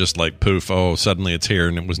doesn't just like poof, suddenly it's here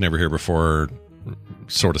and it was never here before,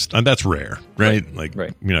 sort of. And that's rare, right?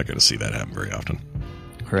 You're not going to see that happen very often.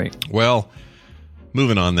 Right. Well,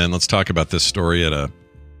 moving on then, let's talk about this story about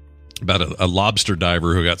a lobster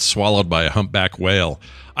diver who got swallowed by a humpback whale.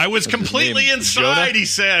 I was completely inside, Jonah? He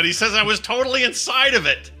said. He says I was totally inside of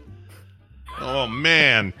it. Oh,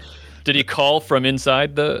 man. Did he call from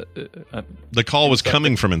inside the... the call was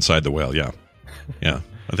coming from inside the whale, yeah. Yeah,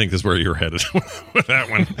 I think that's where you're headed with that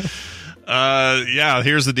one.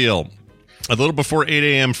 Here's the deal. A little before 8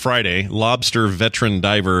 a.m. Friday, lobster veteran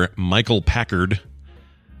diver Michael Packard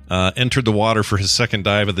entered the water for his second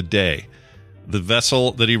dive of the day. The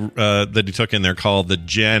vessel that he took in there, called the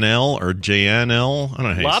JNL or JNL. I don't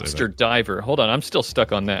know how you lobster say that. Diver. Hold on, I'm still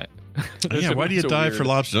stuck on that. Why do you dive for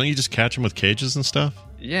lobsters? Don't you just catch them with cages and stuff?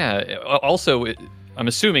 Yeah. Also, I'm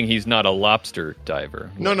assuming he's not a lobster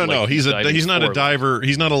diver. No. He's not a diver.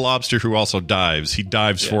 He's not a lobster who also dives. He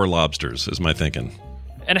dives for lobsters, is my thinking.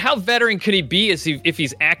 And how veteran could he be if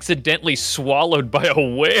he's accidentally swallowed by a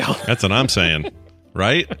whale? That's what I'm saying,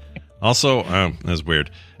 right? Also, that's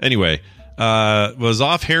weird. Anyway, was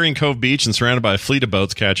off Herring Cove Beach and surrounded by a fleet of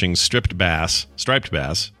boats catching striped bass.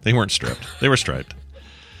 They weren't stripped. They were striped.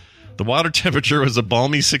 The water temperature was a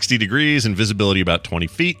balmy 60 degrees and visibility about 20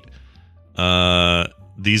 feet.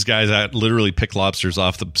 these guys literally pick lobsters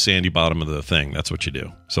off the sandy bottom of the thing. That's what you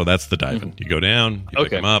do. So that's the diving. You go down, you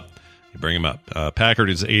pick them up, you bring them up. Packard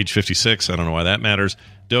is age 56. I don't know why that matters.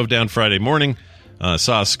 Dove down Friday morning,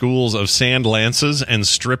 saw schools of sand lances and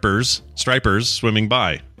stripers swimming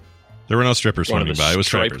by. There were no strippers swimming by. It was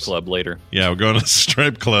stripe stripers. club later. Yeah, we're going to the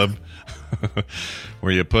stripe club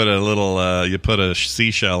where you put a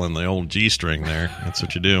seashell in the old G string there. That's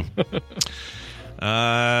what you do.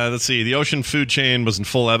 Let's see. The ocean food chain was in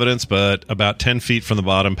full evidence, but about 10 feet from the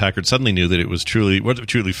bottom, Packard suddenly knew that it was what it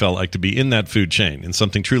truly felt like to be in that food chain. In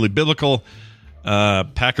something truly biblical,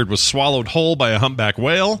 Packard was swallowed whole by a humpback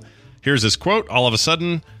whale. Here's his quote. All of a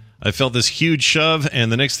sudden, I felt this huge shove,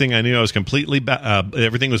 and the next thing I knew, I was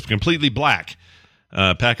everything was completely black.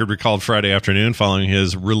 Packard recalled Friday afternoon following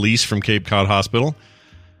his release from Cape Cod Hospital.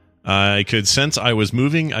 I could sense I was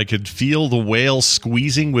moving. I could feel the whale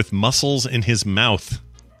squeezing with muscles in his mouth.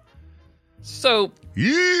 So,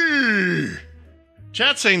 yeah.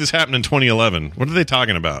 Chat's saying this happened in 2011. What are they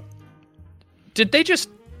talking about? Did they just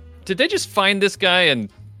find this guy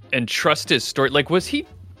and trust his story? Like, was he?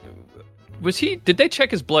 Did they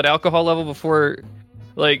check his blood alcohol level before?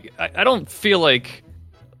 Like, I don't feel like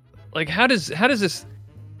how does this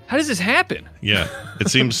happen? Yeah, it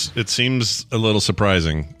seems a little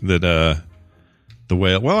surprising that the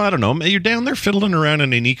whale. Well, I don't know. You're down there fiddling around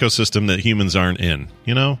in an ecosystem that humans aren't in.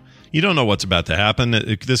 You know, you don't know what's about to happen.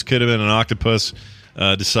 This could have been an octopus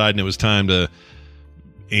deciding it was time to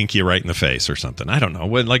ink you right in the face or something. I don't know.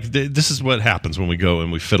 This is what happens when we go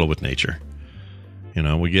and we fiddle with nature. You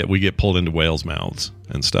know, we get pulled into whales' mouths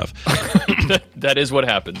and stuff. That is what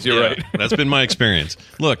happens. You're right. That's been my experience.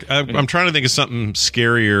 Look, I'm trying to think of something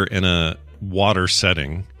scarier in a water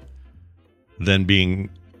setting than being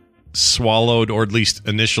swallowed, or at least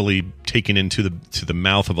initially taken into the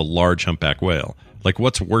mouth of a large humpback whale. Like,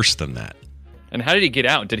 what's worse than that? And how did he get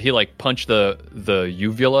out? Did he punch the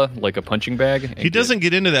uvula like a punching bag? He doesn't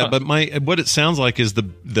get into that, but what it sounds like is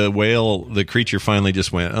the whale, the creature finally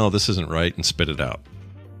just went, oh, this isn't right, and spit it out.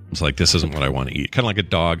 It's like, this isn't what I want to eat. Kind of like a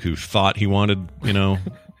dog who thought he wanted, kind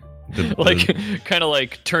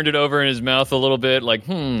of turned it over in his mouth a little bit, like,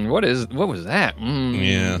 what was that?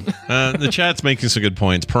 Yeah. The chat's making some good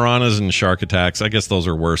points. Piranhas and shark attacks, I guess those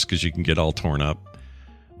are worse because you can get all torn up.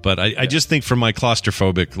 But I just think from my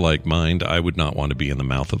claustrophobic mind, I would not want to be in the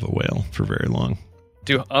mouth of a whale for very long.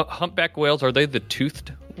 Do humpback whales, are they the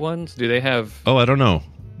toothed ones? Do they have... Oh, I don't know.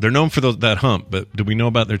 They're known for that hump, but do we know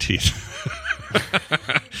about their teeth?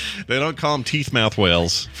 They don't call them teeth mouth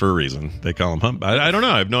whales for a reason. They call them hump. I don't know.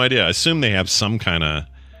 I have no idea. I assume they have some kind of...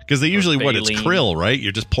 Because they usually, it's krill, right?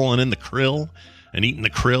 You're just pulling in the krill and eating the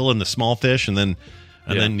krill and the small fish, and then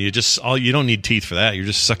you don't need teeth for that. You're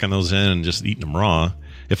just sucking those in and just eating them raw.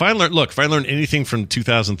 If I learned anything from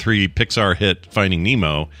 2003 Pixar hit Finding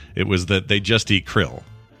Nemo, it was that they just eat krill.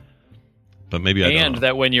 But maybe I don't know. And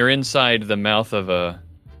that when you're inside the mouth of a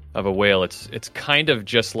whale, it's kind of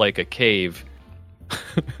just like a cave.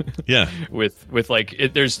 Yeah. with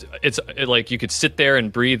you could sit there and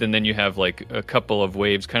breathe, and then you have like a couple of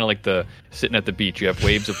waves, kind of like sitting at the beach. You have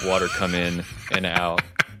waves of water come in and out.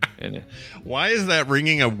 Why is that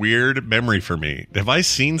ringing a weird memory for me? Have I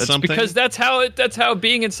seen something? Because that's how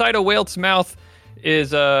being inside a whale's mouth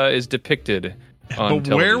is depicted on television.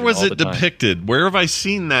 But where was it depicted? Where have I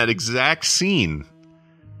seen that exact scene?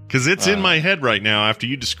 Because it's in my head right now after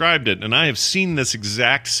you described it, and I have seen this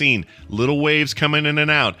exact scene. Little waves coming in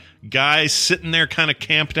and out. Guys sitting there kind of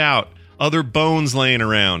camped out. Other bones laying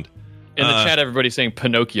around. In the chat, everybody's saying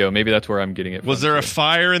Pinocchio. Maybe that's where I'm getting it from. Was there a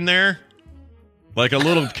fire in there? Like a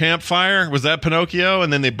little campfire? Was that Pinocchio?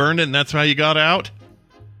 And then they burned it and that's how you got out?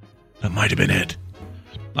 That might have been it.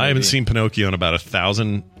 Maybe. I haven't seen Pinocchio in about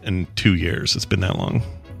 1,002 years. It's been that long.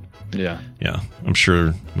 Yeah. Yeah. I'm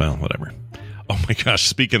sure. Well, whatever. Oh my gosh.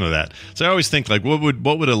 Speaking of that. So I always think, like, what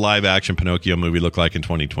would a live action Pinocchio movie look like in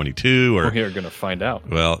 2022? Or we're going to find out.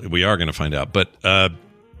 Well, we are going to find out. But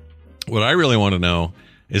what I really want to know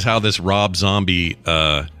is how this Rob Zombie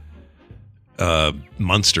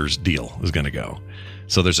Munsters deal is going to go.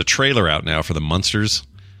 So there's a trailer out now for the Munsters,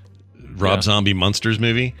 Rob Zombie Munsters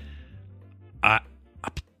movie.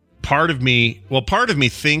 Part of me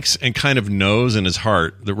thinks and kind of knows in his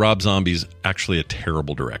heart that Rob Zombie's actually a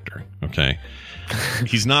terrible director. Okay.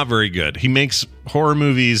 He's not very good. He makes horror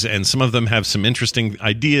movies and some of them have some interesting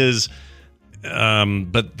ideas,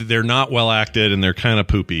 but they're not well acted and they're kind of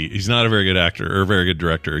poopy. He's not a very good actor or a very good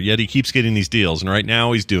director, yet he keeps getting these deals. And right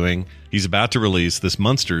now he's about to release this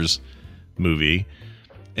Munsters movie.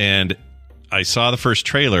 And I saw the first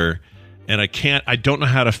trailer and I don't know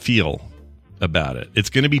how to feel about it. It's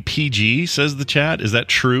going to be PG, says the chat. Is that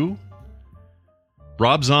true?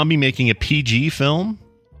 Rob Zombie making a PG film?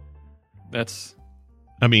 That's...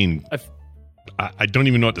 I mean, I don't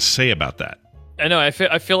even know what to say about that. I know. I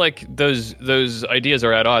feel like those ideas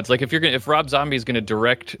are at odds. Like if Rob Zombie is going to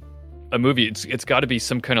direct a movie, it's got to be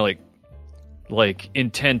some kind of like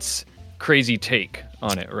intense, crazy take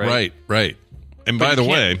on it, right? Right. And by the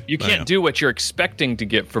way, you can't do what you're expecting to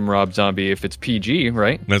get from Rob Zombie if it's PG,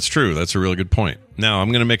 right? That's true. That's a really good point. Now, I'm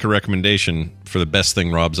going to make a recommendation for the best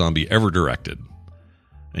thing Rob Zombie ever directed.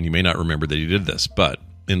 And you may not remember that he did this, but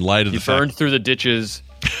in light of he burned through the ditches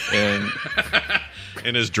and...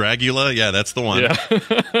 And his Dragula, yeah, that's the one. Yeah.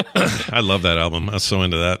 I love that album. I was so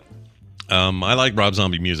into that. I like Rob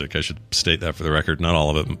Zombie music. I should state that for the record. Not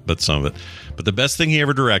all of it, but some of it. But the best thing he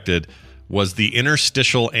ever directed was the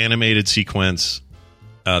interstitial animated sequence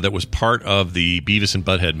that was part of the Beavis and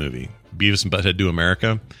Butthead movie, Beavis and Butthead Do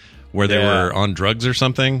America, where they were on drugs or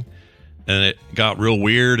something, and it got real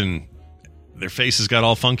weird, and their faces got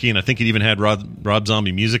all funky, and I think it even had Rob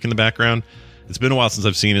Zombie music in the background. It's been a while since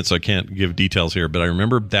I've seen it, so I can't give details here, but I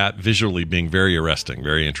remember that visually being very arresting,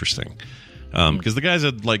 very interesting. Because the guy's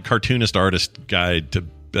a cartoonist artist guy.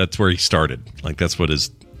 That's where he started. Like that's what he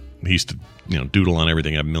used to doodle on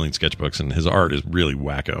everything. Have a million sketchbooks, and his art is really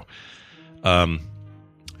wacko. And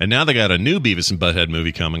now they got a new Beavis and Butthead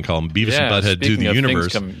movie coming called Beavis and Butthead Do the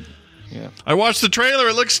Universe. I watched the trailer.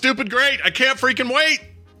 It looks stupid great. I can't freaking wait.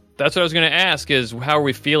 That's what I was going to ask. Is how are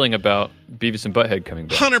we feeling about Beavis and Butthead coming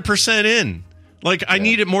back? 100% in. I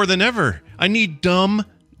need it more than ever. I need dumb,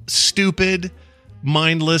 stupid,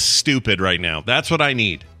 mindless stupid right now. That's what I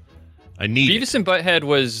need. Beavis and Butthead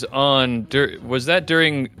was on. Was that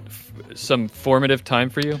during some formative time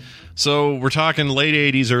for you? So we're talking late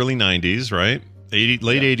 80s, early 90s, right? Late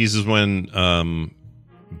 80s is when I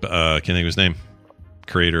can't think of his name.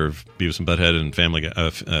 Creator of Beavis and Butthead and Family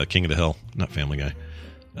Guy, King of the Hill, not Family Guy.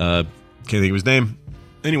 Can't think of his name.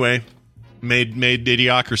 Anyway. Made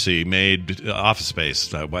Idiocracy, made Office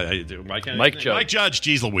Space. Why can't Mike Judge. Mike Judge,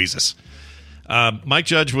 geez Louises. Mike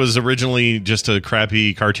Judge was originally just a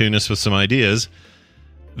crappy cartoonist with some ideas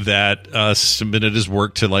that submitted his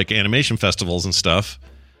work to animation festivals and stuff.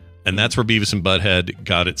 And that's where Beavis and Butthead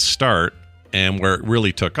got its start. And where it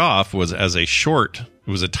really took off was as a short. It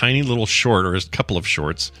was a tiny little short, or a couple of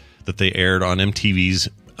shorts, that they aired on MTV's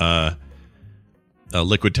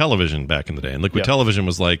Liquid Television back in the day. And Liquid Television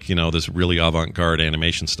was this really avant-garde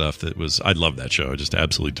animation stuff that was... I loved that show. I just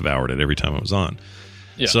absolutely devoured it every time it was on.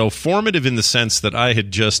 Yeah. So formative in the sense that I had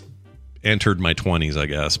just entered my 20s, I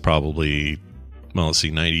guess. Probably, well, let's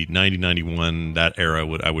see, 90, 91, that era,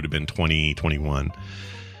 I would have been 20, 21.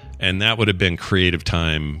 And that would have been creative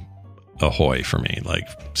time ahoy for me.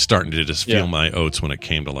 Starting to just feel my oats when it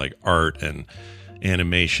came to art and...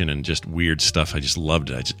 animation and just weird stuff. I just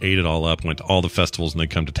loved it. I just ate it all up, went to all the festivals and they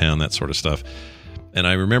come to town, that sort of stuff. And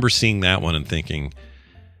I remember seeing that one and thinking,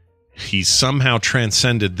 he somehow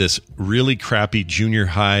transcended this really crappy junior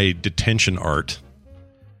high detention art,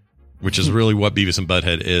 which is really what Beavis and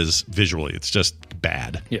Butthead is visually. It's just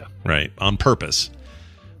bad. Yeah. Right. On purpose.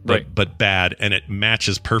 But bad. And it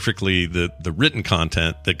matches perfectly the written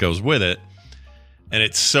content that goes with it. And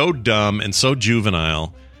it's so dumb and so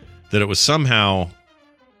juvenile that it was somehow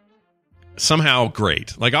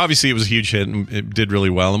great. Obviously, it was a huge hit and it did really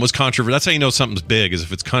well and was controversial. That's how you know something's big, is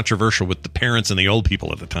if it's controversial with the parents and the old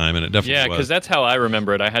people at the time, and it definitely was. Yeah, because that's how I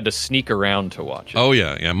remember it. I had to sneak around to watch it. Oh,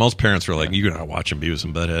 yeah. Most parents were like, you're not watching Beavis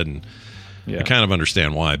and Butthead, and I kind of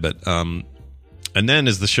understand why. But and then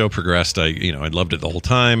as the show progressed, I loved it the whole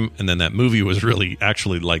time, and then that movie was really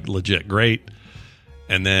actually legit great,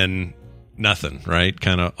 and then nothing, right?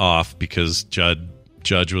 Kind of off because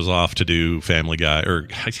Judge was off to do Family Guy, or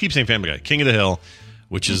I keep saying Family Guy, King of the Hill,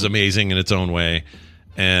 which is amazing in its own way,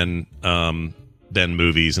 and then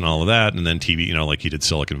movies and all of that, and then TV, he did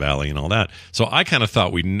Silicon Valley and all that. So I kind of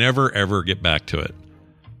thought we'd never, ever get back to it.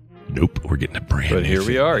 Nope, we're getting a brand new But here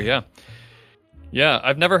we are, yeah. Yeah,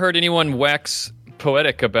 I've never heard anyone wax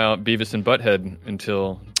poetic about Beavis and Butthead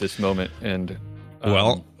until this moment, and...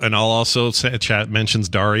 and I'll also say, chat mentions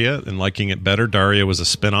Daria and liking it better. Daria was a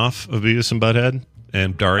spinoff of Beavis and Butthead.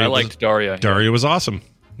 And Daria, I liked Daria. Daria was awesome.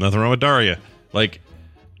 Nothing wrong with Daria.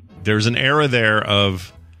 There's an era there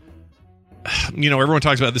of, everyone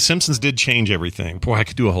talks about The Simpsons did change everything. Boy, I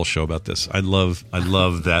could do a whole show about this. I love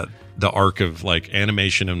that the arc of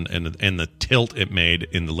animation and the tilt it made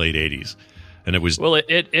in the late 80s, and it was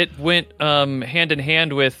it went hand in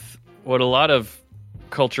hand with what a lot of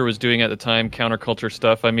culture was doing at the time, counterculture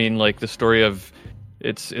stuff. I mean, the story of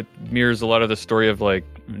it mirrors a lot of the story of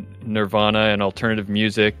Nirvana and alternative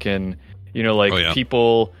music, and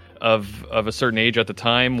people of a certain age at the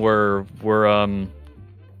time were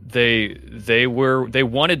they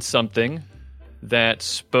wanted something that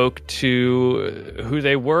spoke to who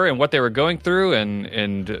they were and what they were going through,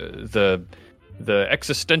 and the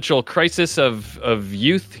existential crisis of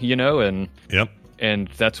youth, and yep. And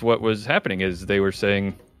that's what was happening, is they were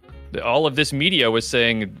saying, all of this media was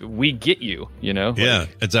saying, we get you, Yeah,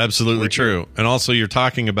 it's absolutely true. And also, you're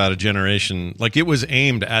talking about a generation, like, it was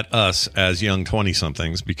aimed at us as young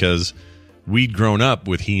 20-somethings, because we'd grown up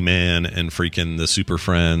with He-Man and freaking the Super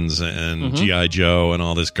Friends and G.I. Joe and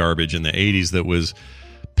all this garbage in the 80s that was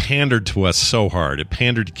pandered to us so hard. It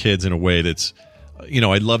pandered to kids in a way that's,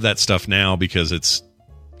 I love that stuff now because it's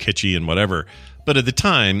kitschy and whatever. But at the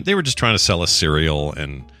time, they were just trying to sell us cereal,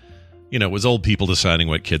 and, it was old people deciding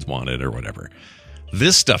what kids wanted or whatever.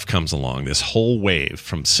 This stuff comes along, this whole wave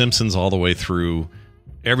from Simpsons all the way through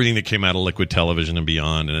everything that came out of Liquid Television and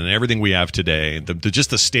beyond, and everything we have today, just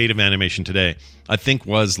the state of animation today, I think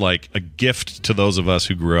was like a gift to those of us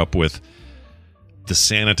who grew up with the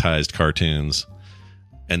sanitized cartoons.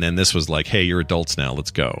 And then this was like, hey, you're adults now,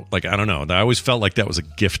 let's go. Like, I don't know. I always felt like that was a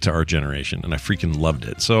gift to our generation, and I freaking loved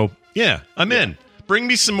it. So, yeah, I'm in. Bring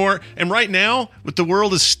me some more. And right now, with the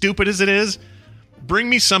world as stupid as it is, bring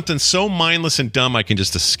me something so mindless and dumb I can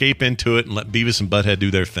just escape into it and let Beavis and Butthead do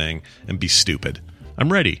their thing and be stupid. I'm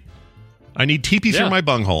ready. I need teepee through my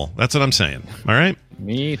bunghole. That's what I'm saying. All right?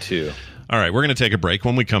 Me too. All right, we're going to take a break.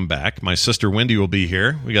 When we come back, my sister Wendy will be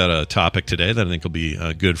here. We got a topic today that I think will be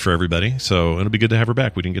good for everybody, so it'll be good to have her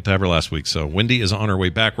back. We didn't get to have her last week, so Wendy is on her way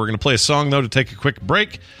back. We're going to play a song, though, to take a quick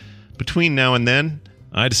break. Between now and then,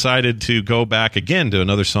 I decided to go back again to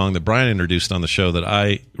another song that Brian introduced on the show that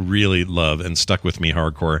I really love and stuck with me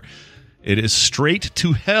hardcore. It is Straight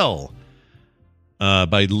to Hell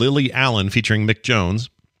by Lily Allen featuring Mick Jones,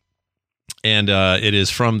 and it is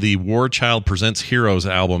from the War Child Presents Heroes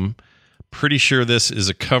album. Pretty sure this is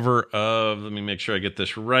a cover of, let me make sure I get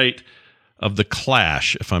this right, of The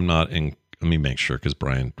Clash, if I'm not in, let me make sure, because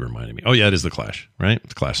Brian reminded me. Oh, yeah, it is The Clash, right?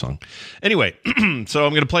 It's a Clash song. Anyway, so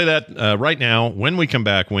I'm going to play that right now when we come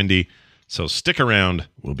back, Wendy. So stick around.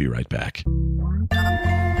 We'll be right back.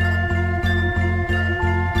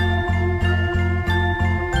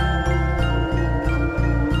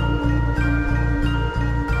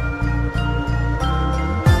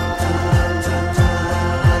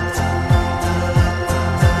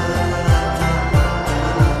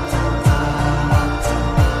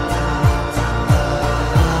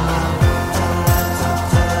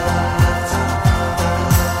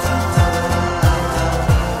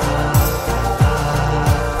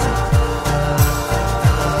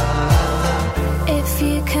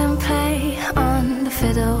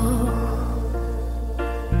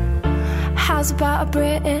 About a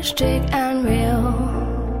British jig and reel,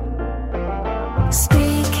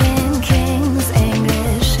 speaking King's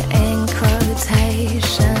English in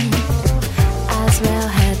quotation, as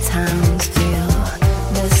railhead towns feel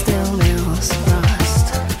the steel mills rust.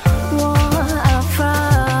 War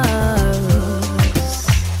froze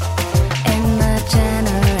in the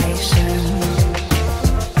generation,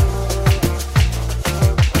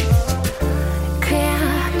 clear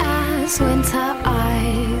as winter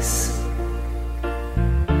ice.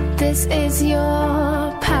 This is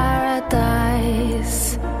your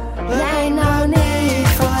paradise. There ain't no need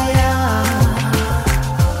for ya.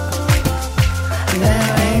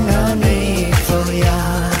 There ain't no need for ya.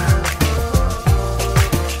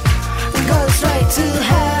 Go straight to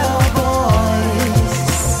hell,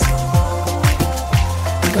 boys.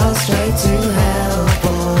 Go straight to hell,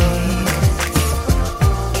 boys.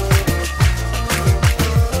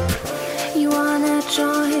 You wanna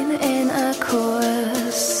join in a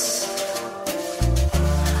chorus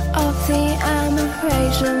of the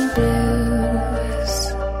Amerasian blues?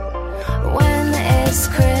 When it's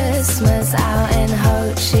Christmas out in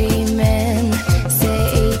Ho Chi Minh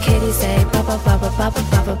City, kitties say Papa, Papa, Papa,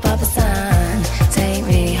 Papa, Papa, son, take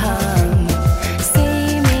me home.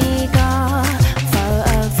 See me go,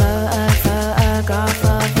 photograph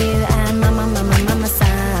of you and mama, mama, mama,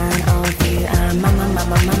 son, of you and mama,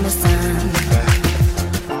 mama, mama, son.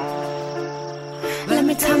 Let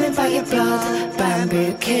me tell me about your blood,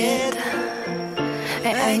 bamboo kid.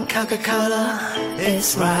 It ain't Coca-Cola,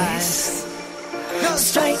 it's rice. Go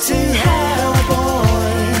straight to hell, boy.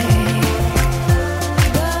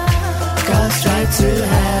 Go straight to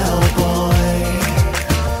hell, boy.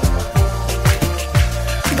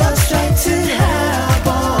 Go straight to hell,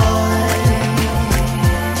 boy.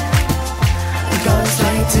 Go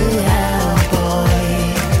straight to hell, boy.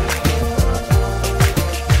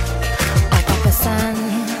 Oh, Papa San,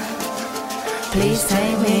 please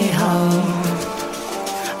take me home.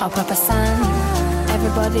 Oh, Papa San,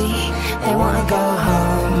 everybody, they wanna go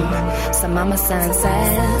home. some mama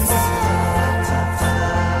senses.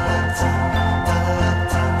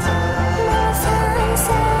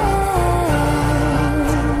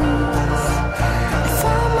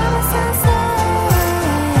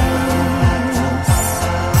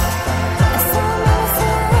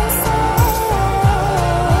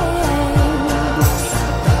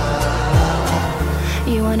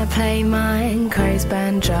 Play mine, craze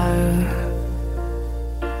banjo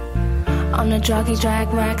on the druggy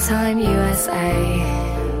drag ragtime USA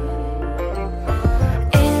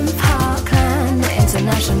in Parkland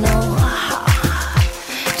International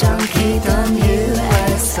Junkiedom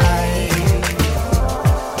USA,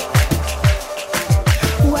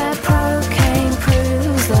 where cocaine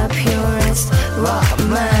proves the purest rock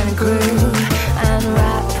man grew and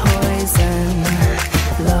rat poison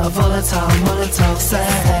the volatile Molotov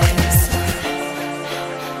says.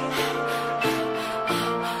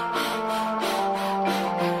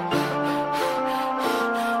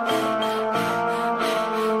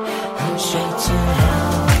 Straight to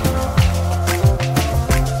hell.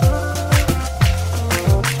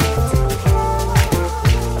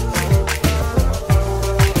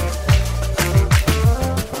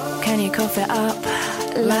 Can you cough it up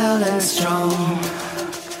loud and strong?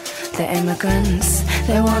 The immigrants,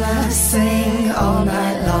 they wanna sing all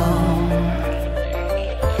night long.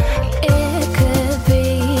 It could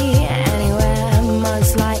be anywhere,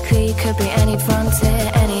 most likely could be any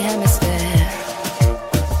frontier, any hemisphere.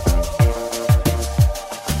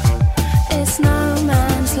 It's no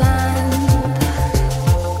man's land.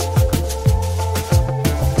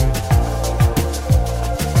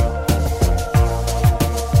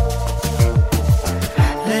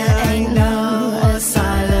 There ain't no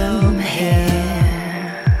asylum here.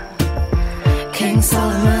 King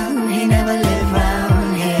Solomon, he never lived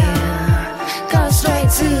round here. Go straight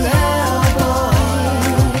to hell,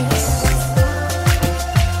 boys.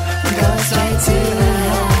 Go straight to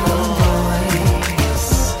hell, boys.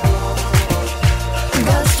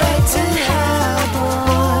 Go straight to hell,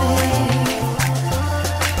 boys.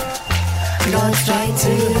 Go straight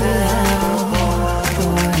to hell,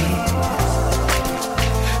 boys.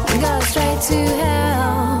 Go straight to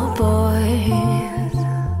hell, boys.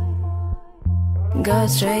 Go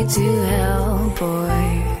straight to hell,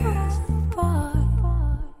 boys.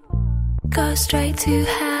 Go straight to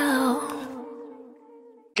hell.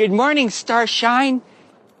 Good morning, Starshine.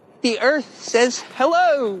 The Earth says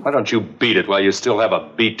hello. Why don't you beat it while you still have a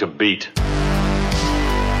beat to beat?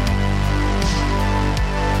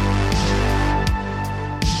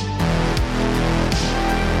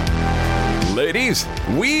 Ladies,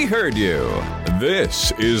 we heard you.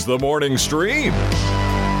 This is the morning stream.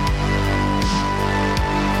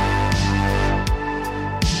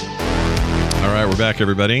 All right, we're back,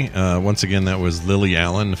 everybody. Once again, that was Lily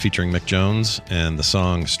Allen featuring Mick Jones and the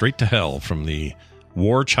song Straight to Hell from the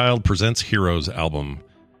War Child Presents Heroes album.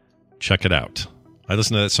 Check it out. I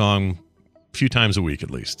listen to that song a few times a week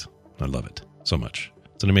at least. I love it so much.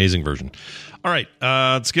 It's an amazing version. All right,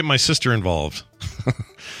 let's get my sister involved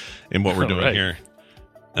in what we're doing right here.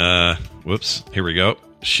 Whoops, here we go.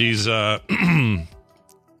 She's online,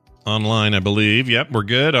 I believe. Yep, we're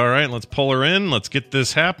good. All right, let's pull her in. Let's get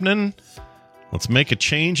this happening. Let's make a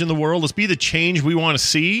change in the world. Let's be the change we want to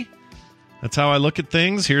see. That's how I look at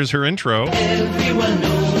things. Here's her intro. Everyone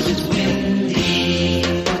knows it's windy.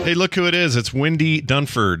 Hey, look who it is. It's Wendy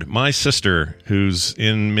Dunford, my sister, who's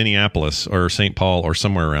in Minneapolis or St. Paul or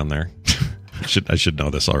somewhere around there. I should know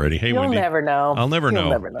this already. Hey, You'll Wendy. never know. I'll never know.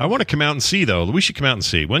 Never know. I want to come out and see, though. We should come out and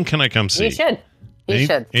see. When can I come see? You should. You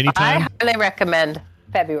should. Anytime? I highly recommend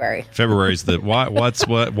February. February's the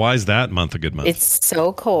why is that month a good month? It's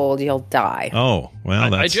so cold you'll die. Oh,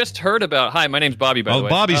 well, I just heard about. Hi, my name's Bobby. By the way,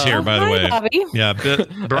 Bobby's here. By the way, Bobby. Yeah,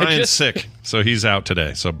 Brian's sick, so he's out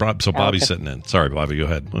today. So Bobby's sitting in. Sorry, Bobby. Go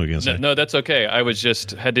ahead. What were you gonna say? No, that's okay. I was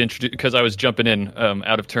just had to introduce because I was jumping in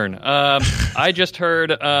out of turn. I just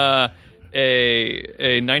heard a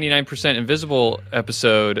 99% Invisible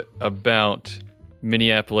episode about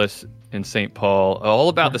Minneapolis and St. Paul, all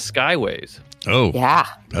about the Skyways. Oh, yeah,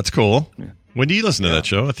 that's cool. When do you listen to that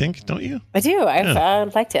show? I think, don't you? I do.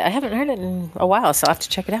 I've liked it. I haven't heard it in a while, so I'll have to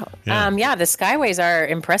check it out. Yeah. The Skyways are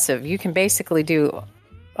impressive. You can basically do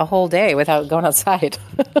a whole day without going outside.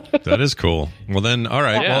 That is cool. Well, then, all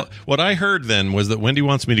right. Yeah. Well, what I heard then was that Wendy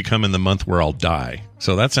wants me to come in the month where I'll die.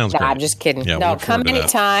 So that sounds great. I'm just kidding. Yeah, we'll no, look come forward to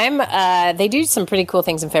that. anytime. They do some pretty cool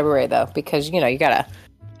things in February though, because you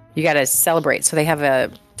gotta celebrate. So they have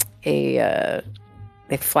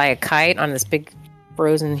they fly a kite on this big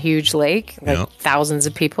frozen huge lake, thousands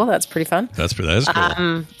of people. That's pretty fun. That is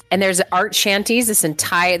cool. And there's art shanties.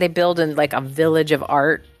 They build in like a village of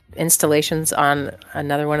art installations on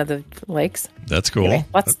another one of the lakes. That's cool. Anyway,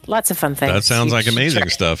 lots of fun things. That sounds like amazing Sure.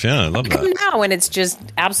 stuff. Yeah, I love that. Now, when it's just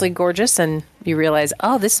absolutely gorgeous, and you realize,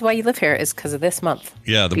 oh, this is why you live here, is because of this month.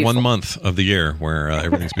 Yeah, the Beautiful. 1 month of the year where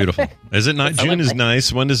everything's beautiful. Is it not? June is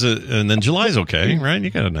nice. When does it? And then July's okay, right? You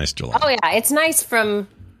got a nice July. Oh yeah, it's nice from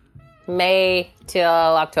May till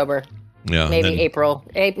October. Yeah, Maybe and then, April.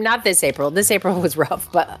 Not this April. This April was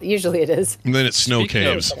rough, but usually it is. And then it's snow Speaking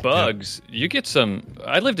caves. of bugs, you get some.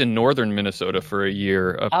 I lived in northern Minnesota for a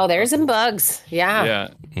year. Oh, there's some bugs. Yeah. Yeah.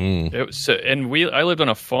 Mm. It was, and I lived on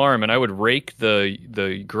a farm, and I would rake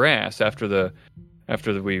the grass after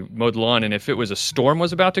we mowed the lawn, and if it was a storm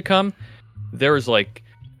was about to come, there was like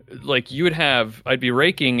you would have. I'd be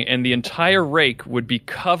raking, and the entire rake would be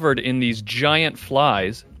covered in these giant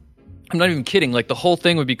flies. I'm not even kidding. Like the whole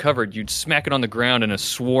thing would be covered. You'd smack it on the ground and a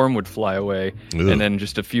swarm would fly away. Ugh. And then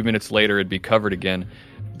just a few minutes later, it'd be covered again.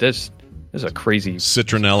 This is a crazy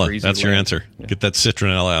Citronella. crazy That's your land. answer. Yeah. Get that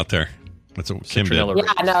citronella out there. That's what Kim did. Citronella.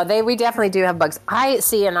 Yeah, no, we definitely do have bugs. You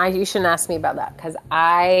shouldn't ask me about that because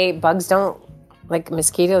bugs don't, like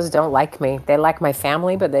mosquitoes don't like me. They like my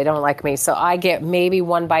family, but they don't like me. So I get maybe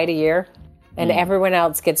one bite a year. And everyone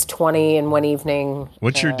else gets 20 in one evening.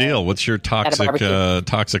 What's your deal? What's your toxic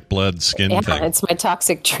blood skin thing? It's my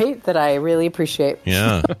toxic trait that I really appreciate.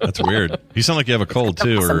 Yeah, that's weird. You sound like you have a cold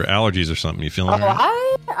too, or allergies or something. You feeling all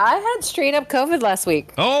right? I had straight up COVID last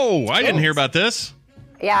week. Oh, I didn't hear about this.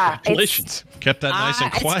 Yeah, Congratulations. Kept that nice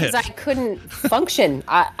and quiet. It's because I couldn't function.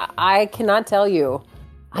 I cannot tell you.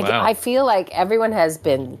 Wow. I feel like everyone has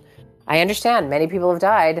been. I understand many people have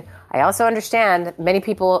died. I also understand many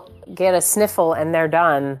people get a sniffle and they're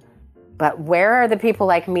done. But where are the people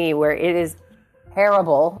like me where it is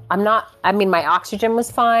terrible? My oxygen was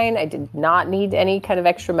fine. I did not need any kind of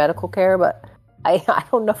extra medical care, but I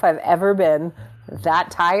don't know if I've ever been that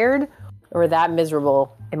tired or that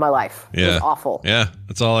miserable in my life. Yeah. It was awful. Yeah,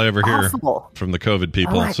 that's all I ever hear from the COVID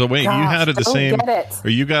people. Oh my So wait, gosh, you had it the don't same, get it. or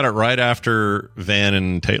you got it right after Van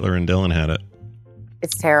and Taylor and Dylan had it?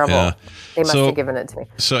 It's terrible. Yeah. They must have given it to me.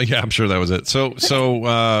 So yeah, I'm sure that was it. So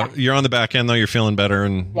you're on the back end though. You're feeling better,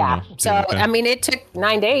 and Yeah. It took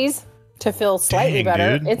 9 days to feel slightly Dang,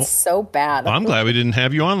 better. dude. It's so bad. Well, I'm glad we didn't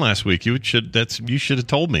have you on last week. You should have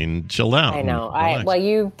told me and chilled out. I know. and relaxed.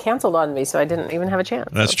 You canceled on me, so I didn't even have a chance.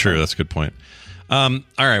 That's true. That's a good point. All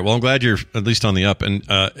right. Well, I'm glad you're at least on the up. And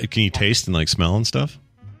can you taste and smell and stuff?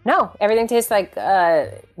 No, everything tastes like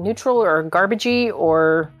neutral or garbagey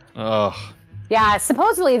or. Ugh. Yeah,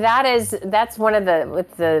 supposedly that's one of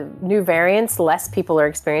with the new variants, less people are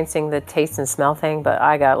experiencing the taste and smell thing, but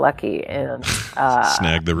I got lucky and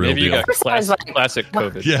snagged the real Maybe deal. you got classic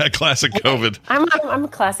COVID. Yeah, classic COVID. I'm a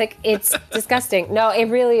classic. It's disgusting. No, it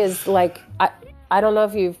really is I don't know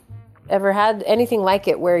if you've ever had anything like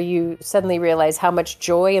it where you suddenly realize how much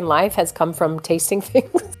joy in life has come from tasting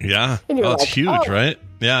things. Yeah. And you're It's like, huge, oh. right?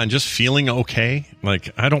 Yeah, and just feeling okay.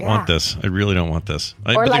 Like, I don't want this. I really don't want this.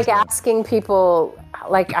 Or asking people,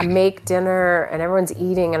 I make dinner and everyone's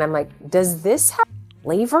eating, and I'm like, does this have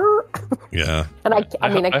flavor? Yeah. And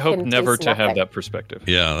I hope can never taste to have nothing. that perspective.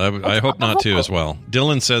 Yeah, I hope not too as well.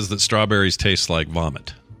 Dylan says that strawberries taste like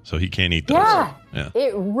vomit, so he can't eat those. Yeah.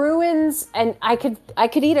 It ruins, and I could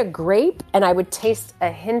eat a grape, and I would taste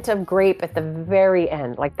a hint of grape at the very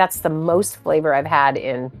end. That's the most flavor I've had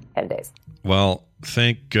in 10 days. Well,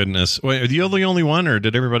 thank goodness. Wait, are you the only one, or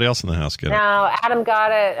did everybody else in the house get it? No, Adam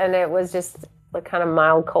got it, and it was just kind of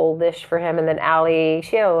mild coldish for him, and then Allie,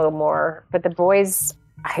 she had a little more. But the boys,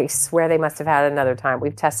 I swear they must have had another time.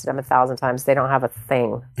 We've tested them 1,000 times. They don't have a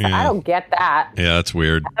thing. So Yeah. I don't get that. Yeah, that's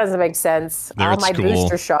weird. That doesn't make sense. They're All at my school.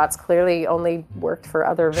 booster shots clearly only worked for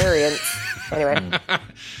other variants. Anyway.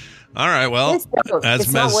 All right, well,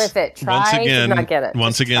 It's not worth it. Try once again, to not get it.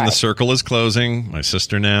 Once Just again, try. the circle is closing. My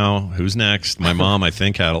sister now. Who's next? My mom, I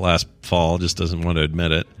think, had it last fall. Just doesn't want to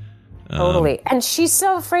admit it. Totally. And she's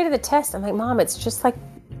so afraid of the test. I'm like, Mom, it's just like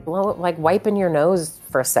wiping your nose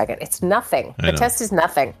for a second. It's nothing. I The know. test is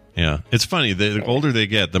nothing. Yeah, it's funny. The older they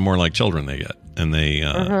get, the more like children they get, and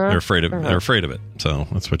they're afraid of it. So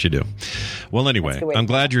that's what you do. Well, anyway, I'm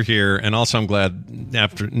glad you're here, and also I'm glad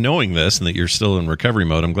after knowing this and that you're still in recovery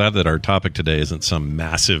mode. I'm glad that our topic today isn't some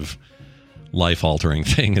massive life-altering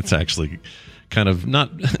thing. It's actually kind of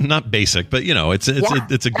not basic, but it's a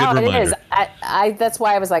good reminder. It is. That's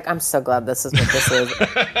why I was like, I'm so glad this is what this is.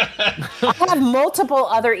 I have multiple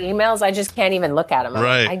other emails. I just can't even look at them.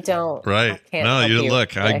 Right. I don't. Right. I can't No, help you you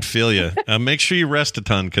look. I today. feel you. Make sure you rest a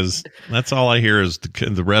ton because that's all I hear is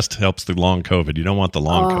the rest helps the long COVID. You don't want the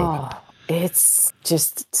long COVID. It's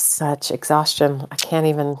just such exhaustion. I can't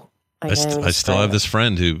even I still have this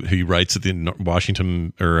friend who writes at the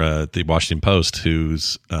Washington Post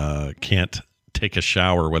who's can't take a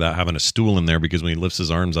shower without having a stool in there because when he lifts his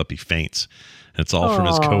arms up, he faints. And it's all from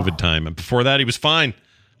his COVID time. And before that, he was fine,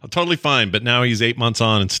 totally fine. But now he's 8 months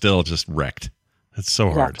on and still just wrecked. It's so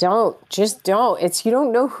hard. Don't. It's you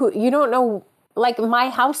don't know. Like my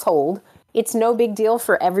household, it's no big deal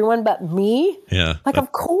for everyone but me. Yeah. Like,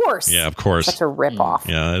 of course. Yeah, of course. Such a ripoff.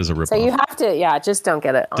 Yeah, it is a ripoff. So you have to, just don't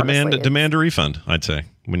get it. Honestly. Demand a refund, I'd say.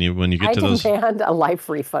 When you get to those. I demand a life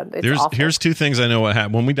refund. It's awful. Here's two things I know what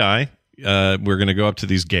happens. When we die, we're going to go up to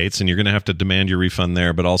these gates and you're going to have to demand your refund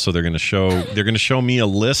there, but also they're going to show me a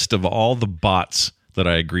list of all the bots that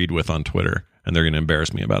I agreed with on Twitter. And they're going to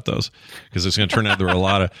embarrass me about those because it's going to turn out there were a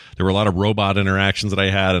lot of robot interactions that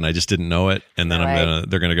I had and I just didn't know it. And then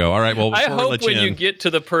they're going to go, all right, well, I hope when you get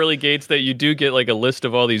to the pearly gates that you do get like a list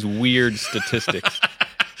of all these weird statistics.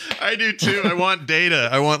 I do too. I want data.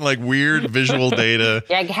 I want like weird visual data.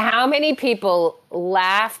 Like how many people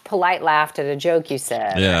laughed at a joke you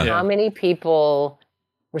said? Yeah. How many people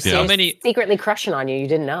were secretly crushing on you? You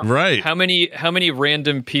didn't know. Right. How many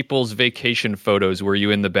random people's vacation photos were you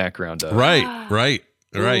in the background of? Right.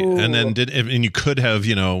 Ooh. And then and you could have,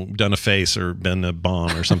 done a face or been a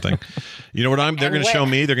bomb or something. You know what they're going to show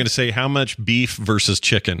me? They're going to say how much beef versus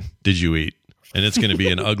chicken did you eat? And it's going to be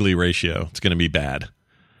an ugly ratio. It's going to be bad.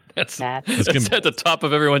 That's at the top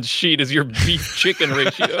of everyone's sheet is your beef chicken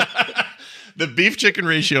ratio. The beef chicken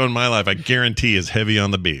ratio in my life, I guarantee, is heavy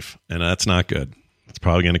on the beef, and that's not good. It's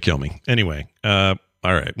probably going to kill me. Anyway, all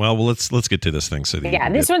right. Well, let's get to this thing. So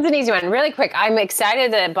this one's an easy one. Really quick, I'm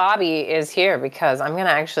excited that Bobby is here because I'm going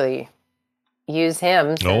to actually use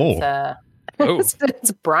him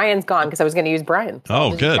since Brian's gone because I was going to use Brian.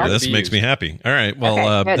 So good. This makes me happy. All right.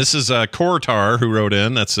 Well, this is Kortar who wrote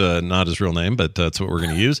in. That's not his real name, but that's what we're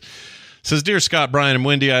going to use. Says, Dear Scott, Brian, and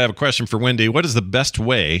Wendy, I have a question for Wendy. What is the best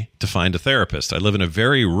way to find a therapist? I live in a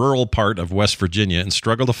very rural part of West Virginia and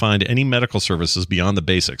struggle to find any medical services beyond the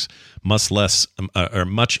basics, much less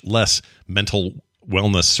mental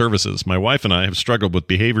wellness services. My wife and I have struggled with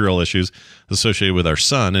behavioral issues associated with our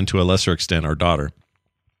son and to a lesser extent our daughter.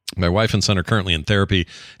 My wife and son are currently in therapy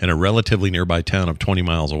in a relatively nearby town of 20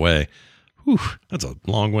 miles away. Whew, that's a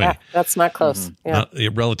long way. Yeah, that's not close. Yeah.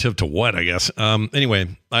 Relative to what, I guess.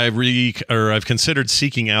 Anyway, I've considered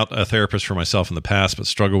seeking out a therapist for myself in the past, but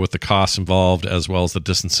struggle with the costs involved as well as the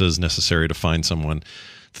distances necessary to find someone.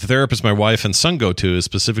 The therapist my wife and son go to is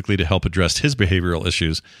specifically to help address his behavioral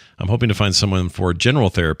issues. I'm hoping to find someone for general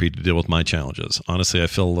therapy to deal with my challenges. Honestly, I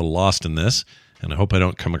feel a little lost in this, and I hope I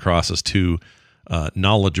don't come across as too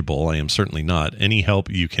knowledgeable. I am certainly not. Any help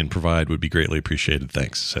you can provide would be greatly appreciated.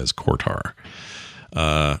 Thanks, says Kortar.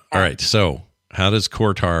 All right. So how does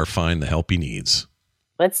Kortar find the help he needs?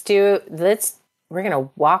 We're going to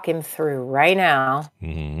walk him through right now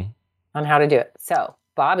on how to do it. So,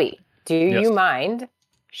 Bobby, do you mind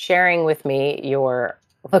sharing with me your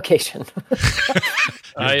location?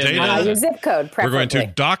 Your zip code, preferably. We're going to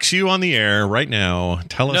dox you on the air right now.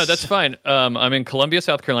 Tell us. No, that's fine. I'm in Columbia,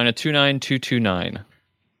 South Carolina, 29229.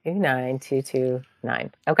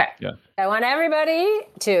 29229. Okay. Yeah. I want everybody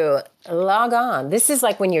to log on. This is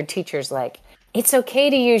like when your teacher's like, it's okay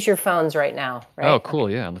to use your phones right now. Right? Oh,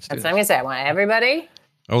 cool. Yeah, let's do That's what I'm going to say. I want everybody.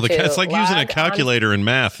 It's like using a calculator in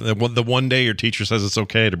math. The one day your teacher says it's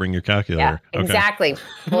okay to bring your calculator. Yeah, exactly.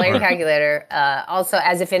 Pull your calculator. Also,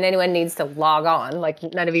 as if anyone needs to log on, like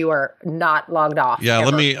none of you are not logged off. Yeah,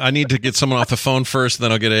 I need to get someone off the phone first,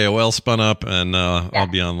 then I'll get AOL spun up, and I'll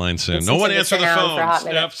be online soon. No one answer the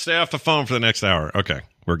phone. Stay off the phone for the next hour. Okay,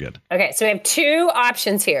 we're good. Okay, so we have two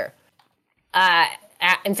options here.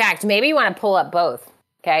 In fact, maybe you want to pull up both.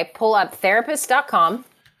 Okay, pull up therapist.com.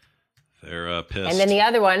 They're pissed. And then the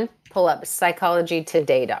other one, pull up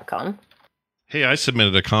psychologytoday.com. Hey, I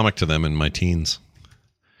submitted a comic to them in my teens.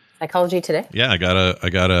 Psychology Today? Yeah, I got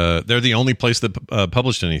a. They're the only place that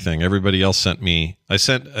published anything. Everybody else sent me.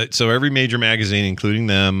 So every major magazine, including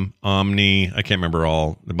them, Omni, I can't remember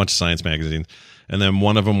a bunch of science magazines. And then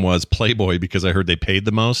one of them was Playboy because I heard they paid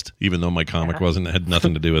the most, even though my comic had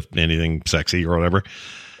nothing to do with anything sexy or whatever.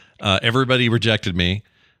 Everybody rejected me.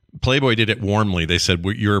 Playboy did it warmly. They said,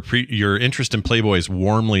 your interest in Playboy is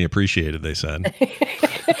warmly appreciated, they said.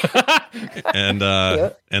 And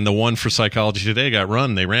the one for Psychology Today got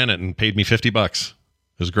run. They ran it and paid me $50. It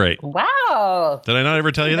was great. Wow. Did I not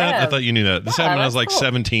ever tell you that? I thought you knew that. This happened when I was like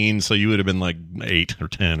 17, so you would have been like 8 or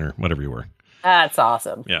 10 or whatever you were. That's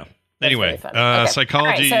awesome. Yeah. Anyway, really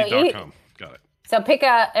psychology.com. Got it. So pick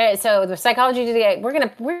the Psychology Today. We're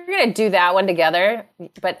gonna do that one together,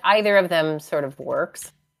 but either of them sort of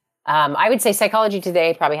works. I would say Psychology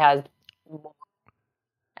Today probably has more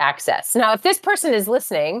access. Now, if this person is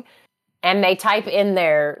listening and they type in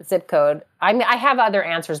their zip code, I have other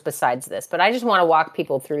answers besides this, but I just want to walk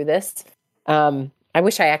people through this. I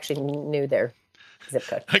wish I actually knew their zip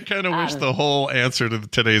code. I kind of wish the whole answer to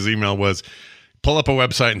today's email was pull up a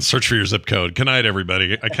website and search for your zip code. Good night,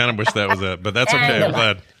 everybody. I kind of wish that was it, but that's okay. I'm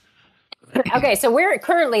glad. Okay, so we're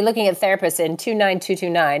currently looking at therapists in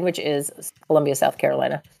 29229, which is Columbia, South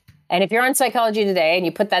Carolina. And if you're on Psychology Today and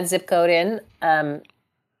you put that zip code in,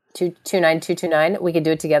 29229, we could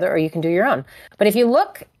do it together, or you can do your own. But if you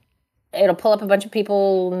look, it'll pull up a bunch of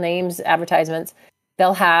people, names, advertisements.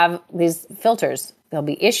 They'll have these filters. There'll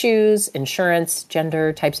be issues, insurance,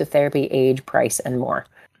 gender, types of therapy, age, price, and more.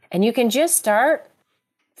 And you can just start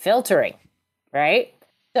filtering, right?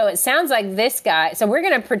 So it sounds like this guy, so we're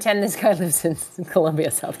going to pretend this guy lives in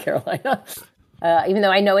Columbia, South Carolina, even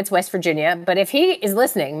though I know it's West Virginia. But if he is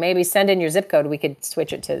listening, maybe send in your zip code. We could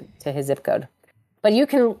switch it to his zip code. But you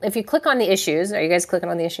can, if you click on the issues, are you guys clicking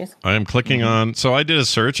on the issues? I am clicking on, so I did a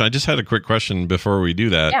search. I just had a quick question before we do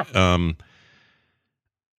that. Yeah.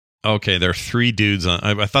 Okay, there are 3 dudes on.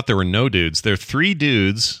 I thought there were no dudes. There are 3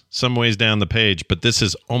 dudes some ways down the page, but this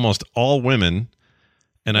is almost all women.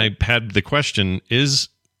 And I had the question, is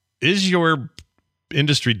your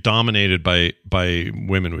industry dominated by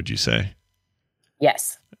women, would you say?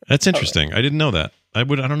 Yes. That's interesting. I didn't know that. I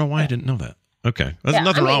don't know why I didn't know that. Okay. There's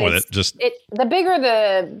nothing wrong with it. Just the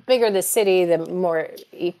bigger the city, the more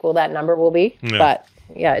equal that number will be. Yeah. But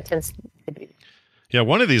yeah, it tends to be. Yeah,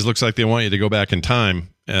 one of these looks like they want you to go back in time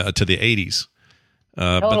to the 80s.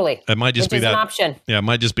 Totally. But it might just be that an option. Yeah, it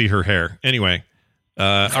might just be her hair. Anyway. So,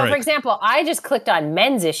 all right. for example, I just clicked on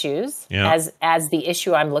men's issues as the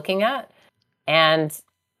issue I'm looking at, and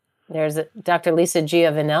there's Dr. Lisa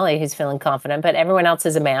Giovanelli who's feeling confident, but everyone else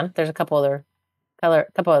is a man. There's a couple other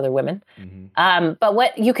women. Mm-hmm. But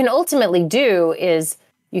what you can ultimately do is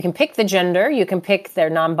you can pick the gender, you can pick their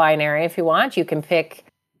non-binary if you want, you can pick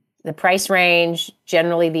the price range,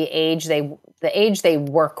 generally the age they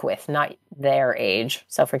work with, not their age.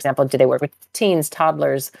 So, for example, do they work with teens,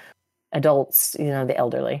 toddlers, adults, the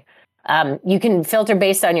elderly? You can filter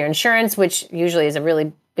based on your insurance, which usually is a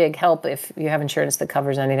really big help if you have insurance that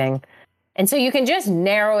covers anything. And so you can just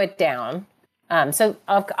narrow it down. So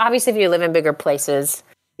obviously if you live in bigger places,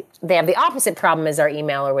 they have the opposite problem as our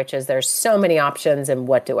emailer, which is there's so many options and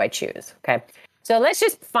what do I choose? Okay. So let's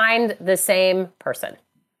just find the same person.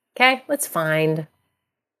 Okay. Let's find,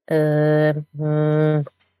 I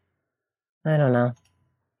don't know.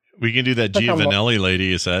 We can do that Giovanelli lady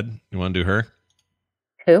you said. You want to do her?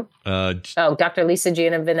 Who? Dr. Lisa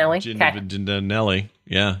Giovanelli. Giovanelli,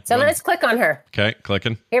 yeah. So let's click on her. Okay,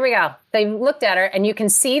 clicking. Here we go. They looked at her, and you can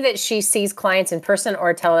see that she sees clients in person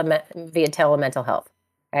or via telemental health,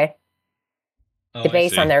 okay?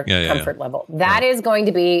 Based on their comfort level. That is going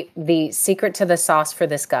to be the secret to the sauce for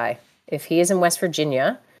this guy. If he is in West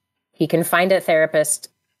Virginia, he can find a therapist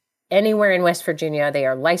anywhere in West Virginia. They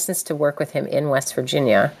are licensed to work with him in West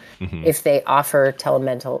Virginia. Mm-hmm. If they offer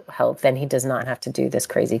telemental health, then he does not have to do this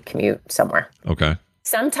crazy commute somewhere. Okay.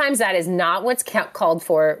 Sometimes that is not what's called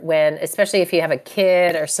for when, especially if you have a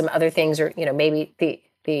kid or some other things, or, maybe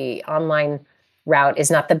the online route is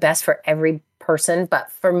not the best for every person, but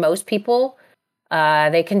for most people,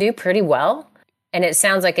 they can do pretty well. And it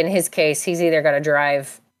sounds like in his case, he's either got to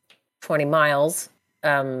drive 20 miles,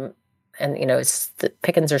 and the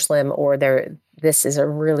pickings are slim, or this is a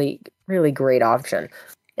really, really great option,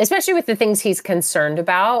 especially with the things he's concerned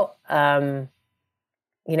about. Some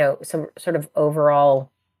sort of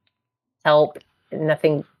overall help.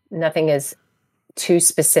 Nothing is too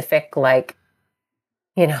specific. Like,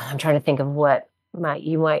 I'm trying to think of what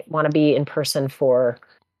you might want to be in person for.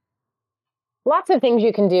 Lots of things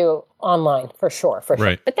you can do online, for sure.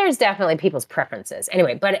 Right. But there's definitely people's preferences.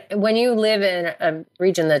 Anyway, but when you live in a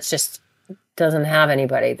region that's just doesn't have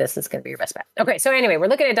anybody, this is going to be your best bet. Okay, so anyway, we're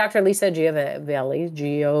looking at Dr. Lisa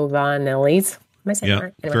Giovanelli's. Am I saying that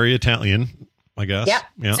right? Anyway. Very Italian, I guess. Yep.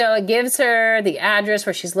 Yeah. So it gives her the address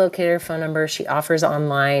where she's located, her phone number. She offers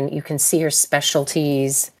online. You can see her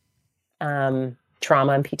specialties,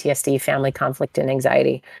 trauma and PTSD, family conflict and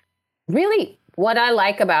anxiety. Really, what I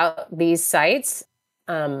like about these sites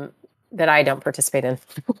that I don't participate in.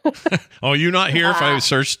 Oh, you not here? If I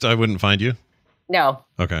searched, I wouldn't find you? No.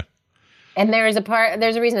 Okay. And there's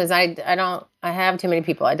a reason is I have too many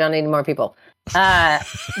people. I don't need more people. But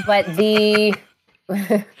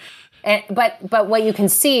but what you can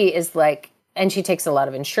see is and she takes a lot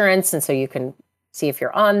of insurance, and so you can see if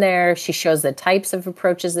you're on there. She shows the types of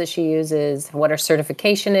approaches that she uses, what her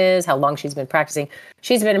certification is, how long she's been practicing.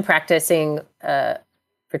 She's been practicing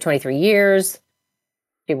for 23 years.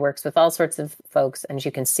 She works with all sorts of folks, and you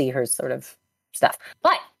can see her sort of stuff.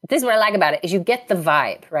 But this is what I like about it, is you get the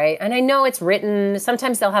vibe, right? And I know it's written,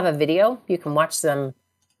 sometimes they'll have a video. You can watch them,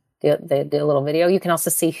 the little video. You can also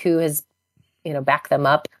see who has, backed them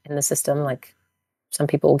up in the system. Like some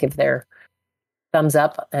people will give their thumbs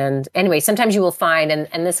up. And anyway, sometimes you will find,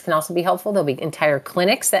 and this can also be helpful, there'll be entire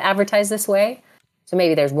clinics that advertise this way. So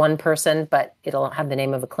maybe there's one person, but it'll have the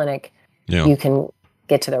name of a clinic. Yeah. You can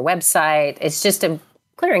get to their website. It's just a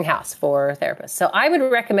clearinghouse for therapists. So I would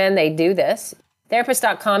recommend they do this.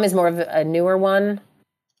 Therapist.com is more of a newer one.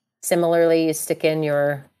 Similarly, you stick in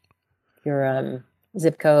your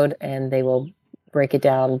zip code and they will break it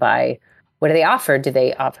down by what do they offer? Do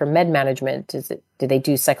they offer med management? Do they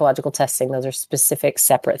do psychological testing? Those are specific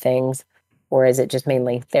separate things. Or is it just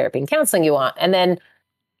mainly therapy and counseling you want? And then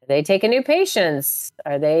do they take in new patients?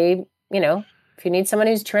 Are they, if you need someone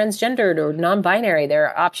who's transgendered or non-binary, there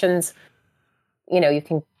are options, you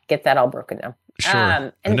can get that all broken down.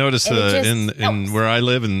 Sure. I noticed in where I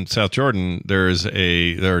live in South Jordan, there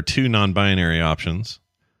are 2 non-binary options.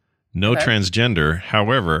 No transgender.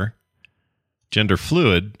 However, gender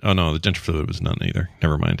fluid. Oh no, the gender fluid was none either.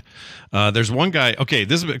 Never mind. There's one guy. Okay,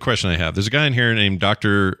 this is a question I have. There's a guy in here named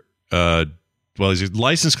Dr. He's a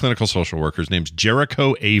licensed clinical social worker. His name's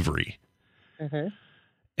Jericho Avery. Mm-hmm.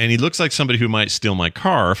 And he looks like somebody who might steal my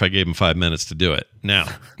car if I gave him 5 minutes to do it. Now,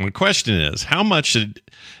 my question is, how much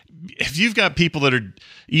if you've got people that are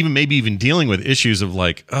maybe even dealing with issues of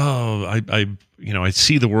like, oh, I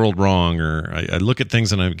see the world wrong, or I look at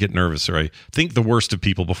things and I get nervous, or I think the worst of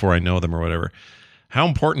people before I know them or whatever. How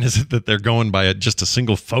important is it that they're going by just a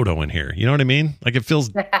single photo in here? You know what I mean? Like it feels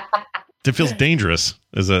dangerous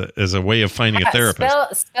as a way of finding a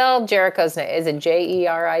therapist. Spell Jericho's name. Is it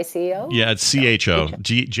Jericho? Yeah, it's CHO.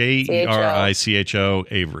 Jericho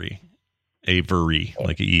Avery,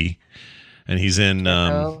 like a E. And he's in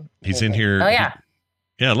here. Oh yeah.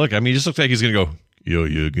 Yeah, look, I mean, he just looks like he's gonna go, yo,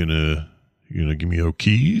 you're gonna give me your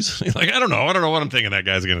keys? Like, I don't know what I'm thinking that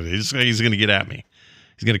guy's gonna do. He's gonna get at me.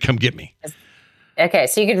 He's gonna come get me. Okay,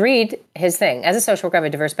 so you could read his thing. As a social worker, I have a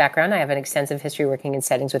diverse background. I have an extensive history working in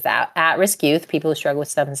settings with at-risk youth, people who struggle with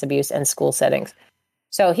substance abuse, and school settings.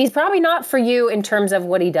 So he's probably not for you in terms of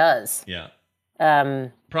what he does. Yeah.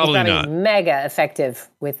 Probably not. Mega effective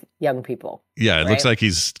with young people. Yeah, it looks like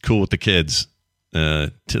he's cool with the kids,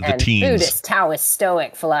 to the teens. Buddhist, Taoist,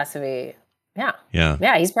 Stoic philosophy. Yeah. Yeah.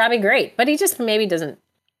 Yeah, he's probably great, but he just maybe doesn't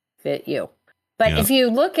fit you. But if you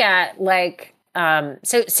look at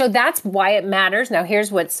so that's why it matters. Now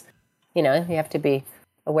here's what's, you have to be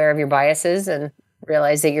aware of your biases and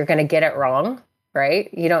realize that you're going to get it wrong, right?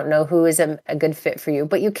 You don't know who is a good fit for you,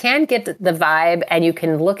 but you can get the vibe and you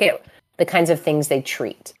can look at the kinds of things they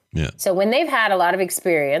treat. Yeah. So when they've had a lot of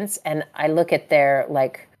experience and I look at their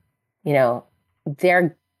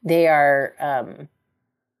they are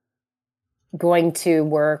going to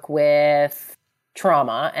work with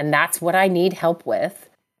trauma and that's what I need help with.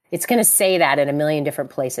 It's going to say that in a million different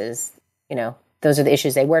places. Those are the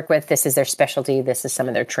issues they work with. This is their specialty. This is some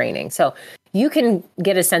of their training. So you can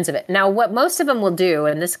get a sense of it. Now, what most of them will do,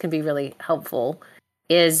 and this can be really helpful,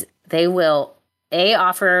 is they will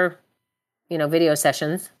offer, video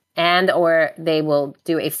sessions and or they will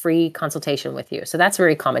do a free consultation with you. So that's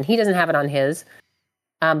very common. He doesn't have it on his.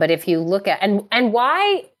 But if you look at, and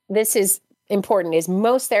why this is important is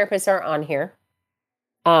most therapists are on here.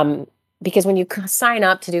 Because when you sign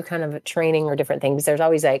up to do kind of a training or different things, there's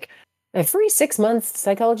always like a free 6 months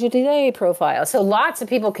Psychology Today profile. So lots of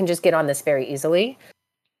people can just get on this very easily,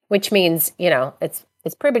 which means, it's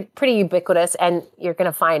pretty ubiquitous and you're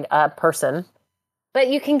going to find a person, but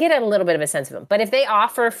you can get a little bit of a sense of them. But if they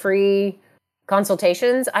offer free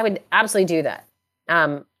consultations, I would absolutely do that.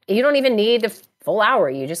 You don't even need a full hour.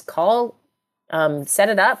 You just call, set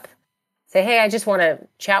it up, say, hey, I just want to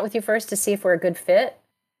chat with you first to see if we're a good fit.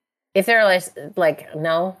 If they're like,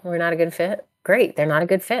 no, we're not a good fit, great, they're not a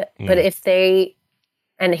good fit. But if they,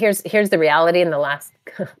 and here's the reality in the last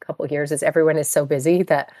couple of years is everyone is so busy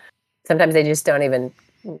that sometimes they just don't even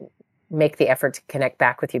make the effort to connect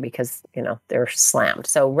back with you because, they're slammed.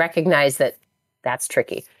 So recognize that that's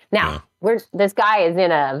tricky. Now, this guy is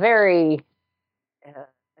in a very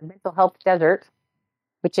mental health desert,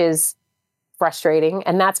 which is frustrating.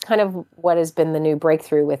 And that's kind of what has been the new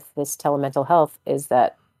breakthrough with this telemental health is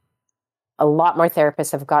that a lot more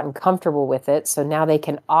therapists have gotten comfortable with it. So now they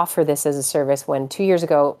can offer this as a service when 2 years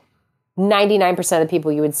ago, 99% of the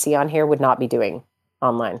people you would see on here would not be doing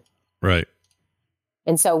online. Right.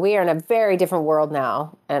 And so we are in a very different world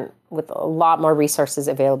now and with a lot more resources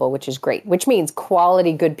available, which is great, which means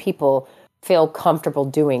quality, good people feel comfortable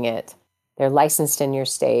doing it. They're licensed in your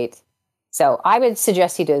state. So I would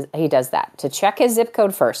suggest he does that, to check his zip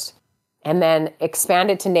code first and then expand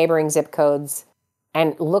it to neighboring zip codes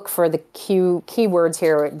and look for the keywords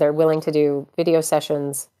here. They're willing to do video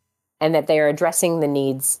sessions and that they are addressing the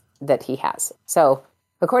needs that he has. So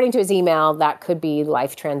according to his email, that could be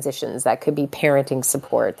life transitions, that could be parenting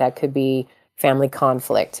support, that could be family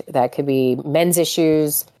conflict, that could be men's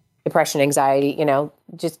issues, depression, anxiety,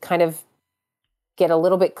 just kind of get a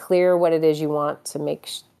little bit clear what it is you want to make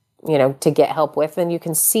to get help with, and you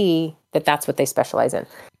can see that that's what they specialize in.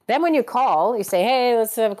 Then when you call, you say, hey,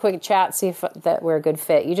 let's have a quick chat, see if that we're a good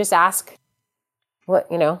fit. You just ask,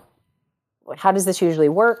 how does this usually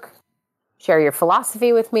work? Share your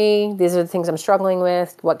philosophy with me. These are the things I'm struggling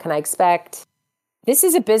with. What can I expect? This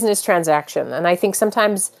is a business transaction. And I think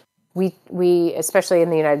sometimes we especially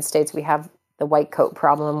in the United States, we have the white coat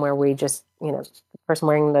problem where we just, the person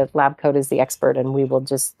wearing the lab coat is the expert, and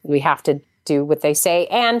we have to do what they say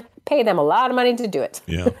and pay them a lot of money to do it.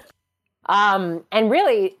 Yeah. And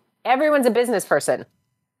really, everyone's a business person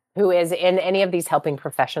who is in any of these helping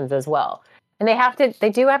professions as well. And they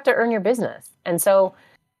do have to earn your business. And so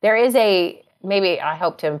there is maybe I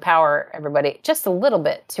hope to empower everybody just a little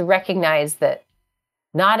bit to recognize that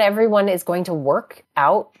not everyone is going to work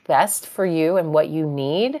out best for you and what you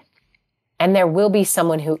need. And there will be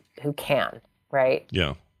someone who can, right?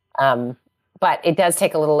 Yeah. But it does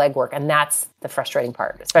take a little legwork, and that's the frustrating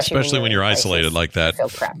part, especially when you're isolated like that,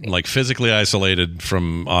 like physically isolated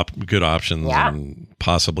from good options and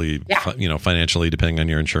possibly, financially, depending on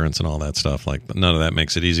your insurance and all that stuff. Like none of that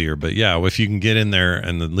makes it easier. But if you can get in there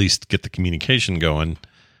and at least get the communication going,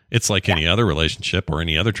 it's like any other relationship or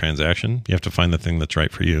any other transaction. You have to find the thing that's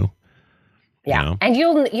right for you. Yeah, and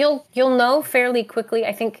you'll know fairly quickly.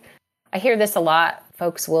 I think I hear this a lot.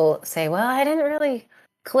 Folks will say, "Well, I didn't really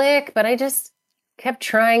click, but I just kept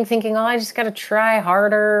trying, thinking, I just got to try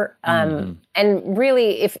harder." And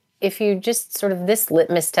really, if you just sort of this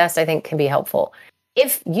litmus test, I think can be helpful.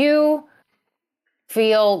 If you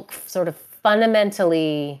feel sort of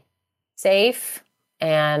fundamentally safe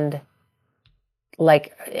and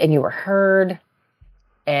and you were heard,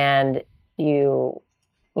 and you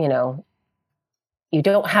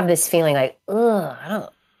don't have this feeling like, I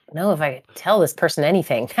don't know if I could tell this person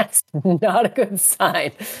anything. That's not a good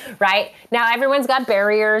sign, right? Now, everyone's got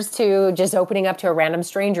barriers to just opening up to a random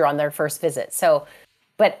stranger on their first visit. So,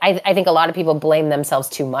 but I think a lot of people blame themselves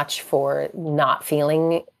too much for not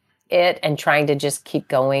feeling it and trying to just keep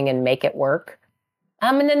going and make it work.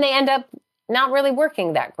 And then they end up not really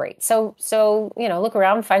working that great. So look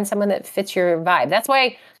around, find someone that fits your vibe. That's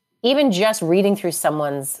why even just reading through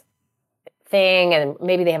someone's thing, and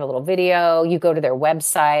maybe they have a little video, you go to their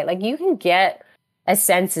website, like you can get a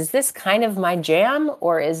sense, is this kind of my jam,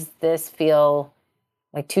 or is this feel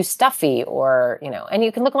like too stuffy, or, and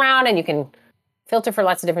you can look around and you can filter for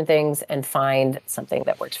lots of different things and find something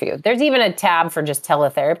that works for you. There's even a tab for just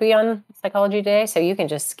teletherapy on Psychology Today, so you can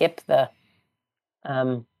just skip the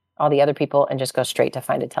all the other people and just go straight to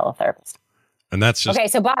find a teletherapist. And that's just... Okay,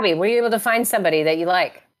 so Bobby, were you able to find somebody that you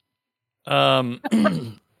like?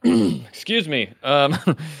 Excuse me.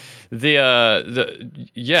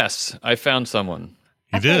 Yes, I found someone.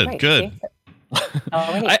 You did. Good.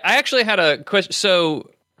 I actually had a question.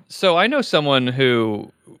 So I know someone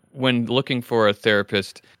who, when looking for a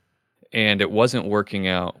therapist and it wasn't working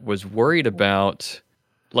out, was worried about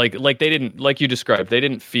like they didn't, like you described, they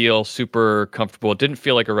didn't feel super comfortable. It didn't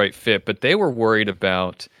feel like a right fit, but they were worried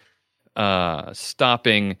about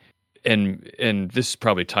stopping. And this is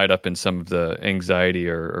probably tied up in some of the anxiety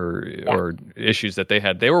or issues that they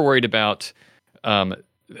had. They were worried about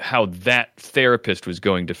how that therapist was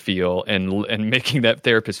going to feel, and making that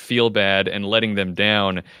therapist feel bad and letting them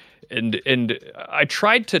down. And I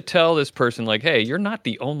tried to tell this person, like, hey, you're not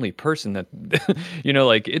the only person that,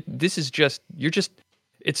 this is just,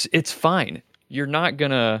 it's fine. You're not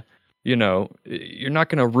gonna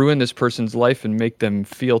ruin this person's life and make them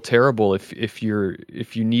feel terrible if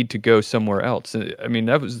you need to go somewhere else. I mean,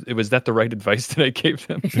 was that the right advice that I gave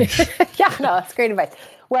them? Yeah, no, that's great advice.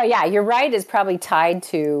 Well, yeah, you're right, is probably tied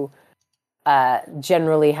to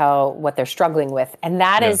generally what they're struggling with. And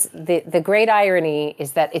that is the great irony,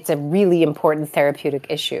 is that it's a really important therapeutic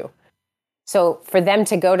issue. So for them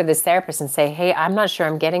to go to this therapist and say, hey, I'm not sure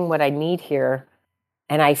I'm getting what I need here,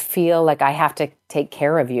 and I feel like I have to take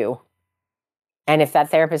care of you. And if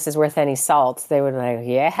that therapist is worth any salt, they would be like,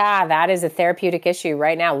 yeah, that is a therapeutic issue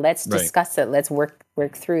right now. Let's discuss it. Let's work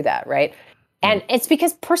through that, right? And it's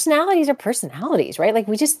because personalities are personalities, right? Like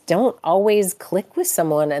we just don't always click with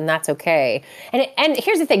someone, and that's okay. And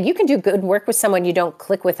here's the thing. You can do good work with someone you don't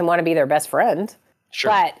click with and want to be their best friend.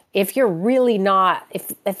 Sure. But if you're really not,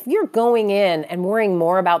 if you're going in and worrying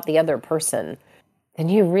more about the other person, then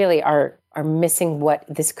you really are missing what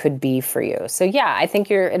this could be for you. So yeah, I think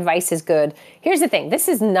your advice is good. Here's the thing. This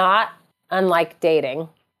is not unlike dating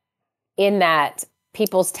in that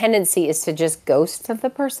people's tendency is to just ghost the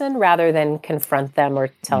person rather than confront them or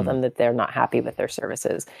tell them that they're not happy with their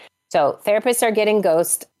services. So therapists are getting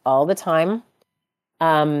ghost all the time.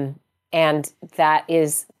 And that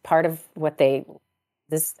is part of what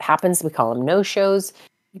this happens. We call them no-shows.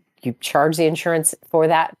 You charge the insurance for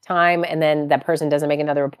that time, and then that person doesn't make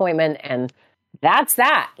another appointment, and that's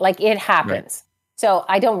that. Like, it happens. Right. So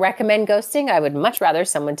I don't recommend ghosting. I would much rather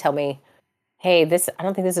someone tell me, hey, I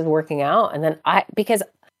don't think this is working out. And then because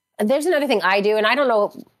there's another thing I do, and I don't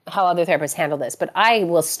know how other therapists handle this, but I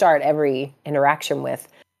will start every interaction with,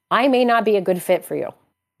 I may not be a good fit for you.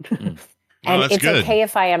 And it's good. Okay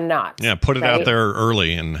if I am not. Yeah, put it out there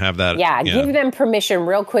early and have that. Yeah, give them permission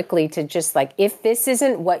real quickly to just like, if this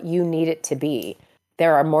isn't what you need it to be,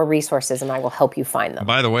 there are more resources and I will help you find them.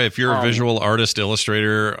 By the way, if you're a visual artist,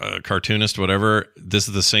 illustrator, cartoonist, whatever, this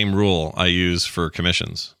is the same rule I use for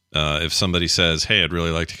commissions. If somebody says, hey, I'd really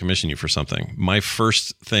like to commission you for something, my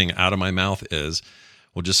first thing out of my mouth is,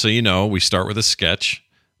 well, just so you know, we start with a sketch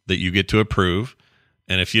that you get to approve.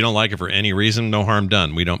 And if you don't like it for any reason, no harm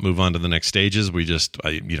done. We don't move on to the next stages. We just,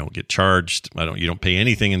 you don't get charged. You don't pay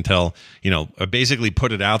anything until, I basically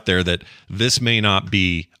put it out there that I may not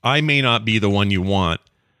be the one you want.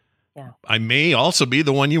 Yeah. I may also be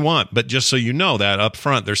the one you want, but just so you know that up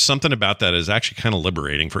front, there's something about that is actually kind of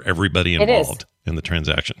liberating for everybody involved in the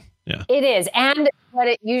transaction. Yeah, it is. And what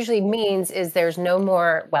it usually means is there's no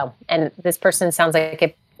more, and this person sounds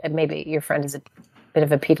like maybe your friend is a bit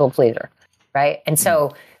of a people pleaser. Right. And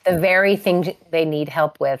so the very thing they need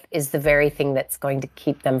help with is the very thing that's going to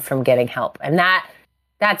keep them from getting help. And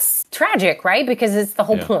that's tragic, right? Because it's the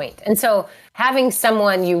whole point. And so having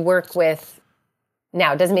someone you work with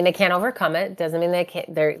now doesn't mean they can't overcome it. Doesn't mean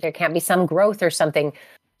there can't be some growth or something.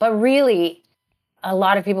 But really, a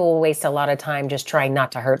lot of people will waste a lot of time just trying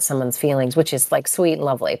not to hurt someone's feelings, which is like sweet and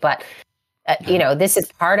lovely. But, this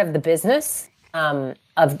is part of the business.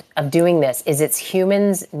 Of doing this is it's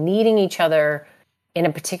humans needing each other in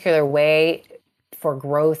a particular way for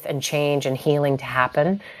growth and change and healing to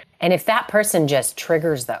happen. And if that person just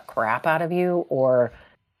triggers the crap out of you, or,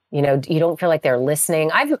 you don't feel like they're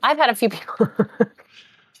listening. I've had a few people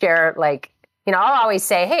share, like, I'll always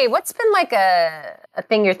say, hey, what's been like a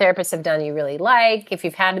thing your therapists have done you really like, if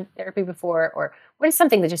you've had therapy before, or what is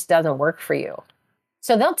something that just doesn't work for you?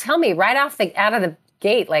 So they'll tell me right out of the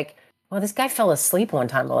gate, like, well, this guy fell asleep one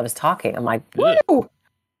time while I was talking. I'm like, whoa,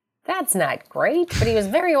 that's not great. But he was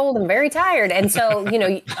very old and very tired. And so,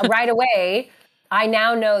 right away, I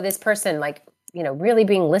now know this person, like, really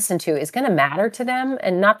being listened to is going to matter to them.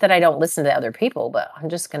 And not that I don't listen to other people, but I'm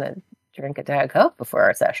just going to drink a Diet Coke before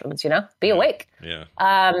our sessions, be awake. Yeah.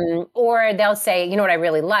 Or they'll say, what I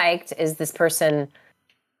really liked is this person,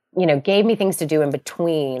 gave me things to do in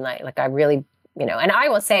between. Like I really, and I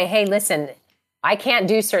will say, hey, listen, I can't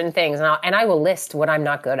do certain things, and I will list what I'm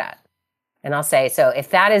not good at. And I'll say, so if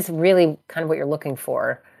that is really kind of what you're looking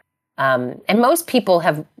for, and most people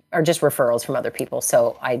are just referrals from other people,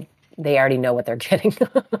 so they already know what they're getting.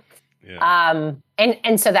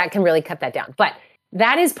 And so that can really cut that down. But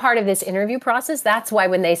that is part of this interview process. That's why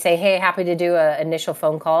when they say, hey, happy to do an initial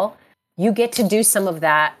phone call, you get to do some of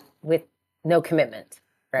that with no commitment,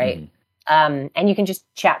 right? And you can just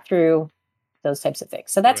chat through those types of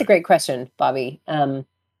things. So that's a great question, Bobby.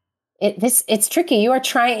 It's tricky. You are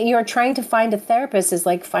trying to find a therapist is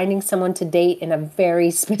like finding someone to date in a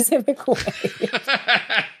very specific way.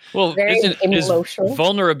 Well, is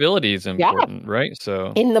vulnerability is important, right?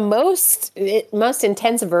 So in the most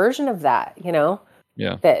intense version of that,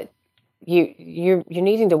 that you're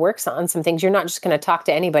needing to work on some things you're not just going to talk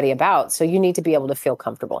to anybody about. So you need to be able to feel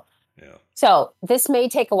comfortable. Yeah. So this may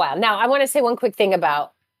take a while. Now, I want to say one quick thing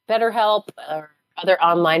about BetterHelp or other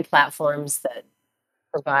online platforms that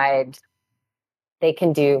they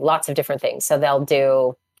can do lots of different things. So they'll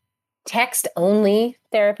do text only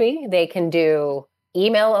therapy. They can do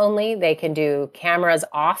email only. They can do cameras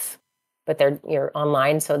off, but you're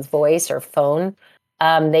online. So it's voice or phone.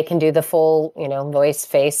 They can do the full, voice,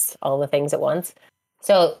 face, all the things at once.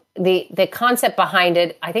 So the concept behind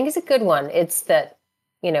it, I think, is a good one. It's that,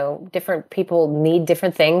 different people need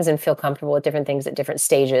different things and feel comfortable with different things at different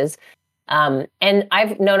stages. And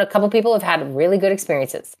I've known a couple people who've had really good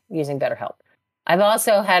experiences using BetterHelp. I've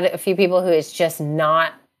also had a few people who it's just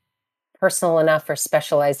not personal enough or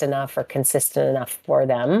specialized enough or consistent enough for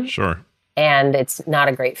them. Sure. And it's not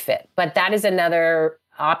a great fit. But that is another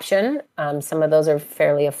option. Some of those are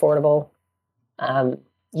fairly affordable.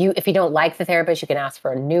 If you don't like the therapist, you can ask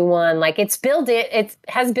for a new one. Like it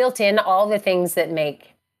has built in all the things that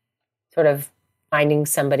make sort of finding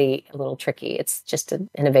somebody a little tricky. It's just an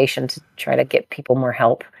innovation to try to get people more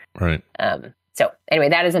help. Right. So anyway,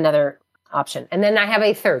 that is another option. And then I have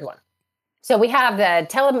a third one. So we have the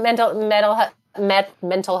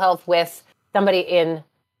mental health with somebody in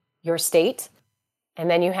your state. And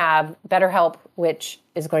then you have BetterHelp, which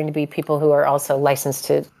is going to be people who are also licensed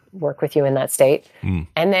to work with you in that state.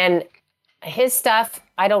 And then his stuff,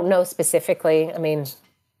 I don't know specifically. I mean,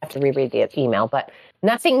 I have to reread the email, but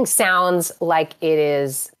nothing sounds like it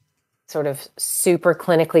is sort of super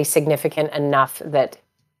clinically significant enough that,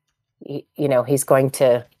 he's going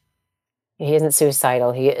to, he isn't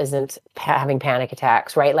suicidal. He isn't having panic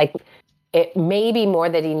attacks, right? Like it may be more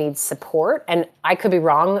that he needs support. And I could be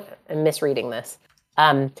wrong in misreading this.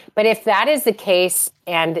 But if that is the case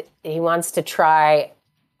and he wants to try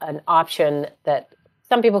an option that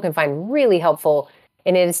some people can find really helpful,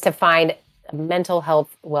 and it is to find a mental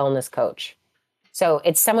health wellness coach. So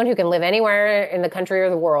it's someone who can live anywhere in the country or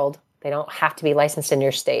the world. They don't have to be licensed in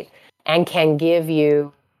your state and can give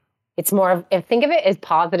you, it's more of, think of it as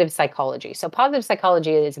positive psychology. So positive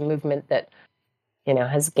psychology is a movement that,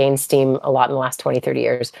 has gained steam a lot in the last 20, 30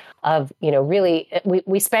 years of, really,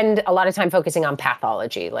 we spend a lot of time focusing on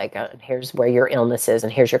pathology, like here's where your illness is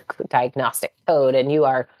and here's your diagnostic code. And you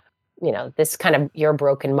are, this kind of your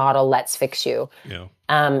broken model, let's fix you. Yeah.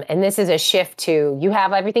 And this is a shift to, you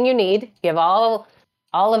have everything you need. You have all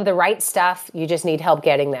of the right stuff. You just need help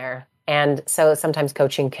getting there. And so sometimes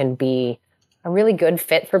coaching can be a really good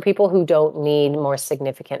fit for people who don't need more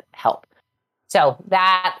significant help. So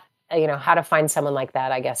that, how to find someone like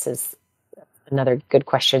that, I guess, is another good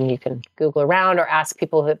question you can Google around or ask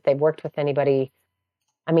people if they've worked with anybody.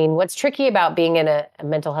 I mean, what's tricky about being in a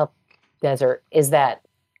mental health desert is that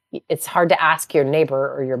it's hard to ask your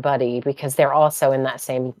neighbor or your buddy because they're also in that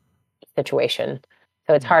same situation.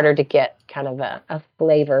 So it's harder to get kind of a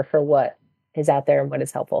flavor for what is out there and what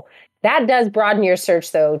is helpful. That does broaden your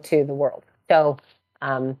search, though, to the world. So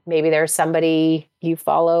maybe there's somebody you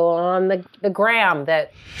follow on the gram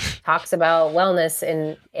that talks about wellness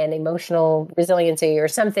and emotional resiliency or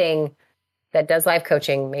something that does life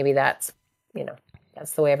coaching. Maybe that's,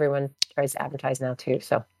 that's the way everyone tries to advertise now too.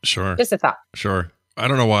 So sure. Just a thought. Sure. I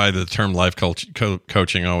don't know why the term life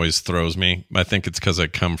coaching always throws me. I think it's because I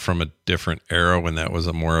come from a different era when that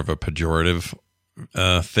was more of a pejorative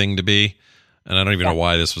thing to be. And I don't even know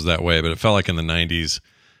why this was that way, but it felt like in the 90s,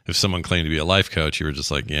 if someone claimed to be a life coach, you were just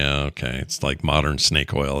like, yeah, okay, it's like modern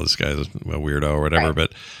snake oil. This guy's a weirdo or whatever. Right.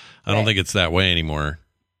 But I don't think it's that way anymore.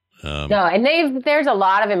 No, and there's a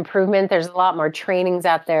lot of improvement. There's a lot more trainings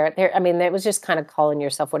out there. I mean, it was just kind of calling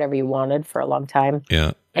yourself whatever you wanted for a long time.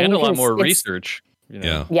 Yeah. And a lot more research.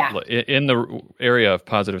 Yeah. In the area of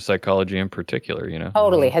positive psychology in particular,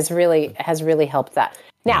 Totally has really helped that.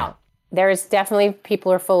 Now, there's definitely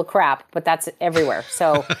people are full of crap, but that's everywhere.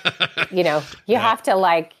 So, you have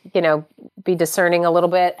to be discerning a little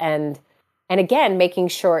bit and again, making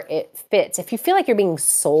sure it fits. If you feel like you're being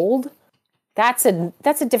sold, that's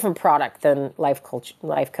a different product than life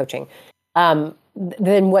coaching,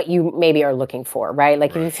 than what you maybe are looking for, right?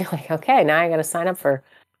 Like if you feel like, okay, now I got to sign up for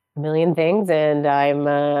a million things and I'm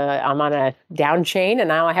on a down chain and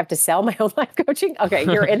now I have to sell my own life coaching. Okay,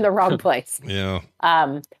 you're in the wrong place. Yeah.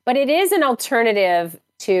 But it is an alternative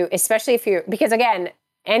to, especially because again,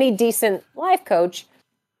 any decent life coach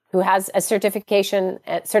who has a certification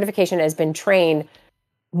has been trained,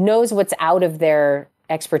 knows what's out of their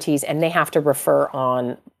expertise, and they have to refer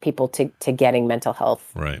on people to getting mental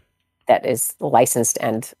health. Right. That is licensed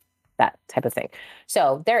and that type of thing.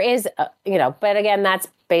 So there is, but again, that's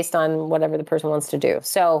based on whatever the person wants to do.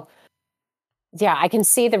 So yeah, I can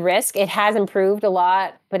see the risk. It has improved a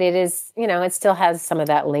lot, but it is, it still has some of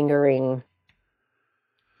that lingering.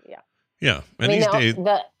 Yeah. Yeah. And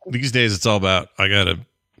these days it's all about, I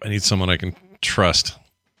need someone I can trust.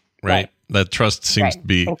 Right. That trust seems to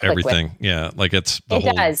be everything. With. Yeah. Like it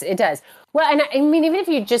does. Well, and I mean, even if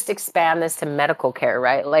you just expand this to medical care,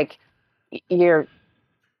 right? Like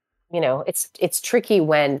it's tricky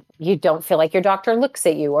when you don't feel like your doctor looks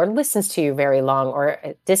at you or listens to you very long or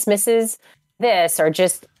dismisses this, or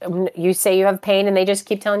just you say you have pain and they just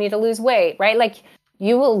keep telling you to lose weight, right? Like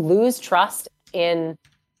you will lose trust in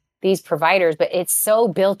these providers, but it's so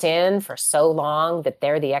built in for so long that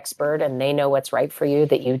they're the expert and they know what's right for you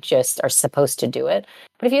that you just are supposed to do it.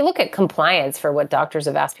 But if you look at compliance for what doctors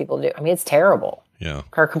have asked people to do, I mean, it's terrible. Yeah.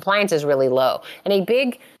 Our compliance is really low. And a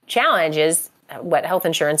big challenge is what health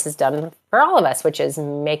insurance has done for all of us, which is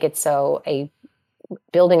make it so a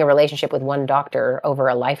building a relationship with one doctor over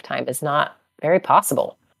a lifetime is not very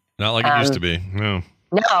possible. Not like it used to be. No.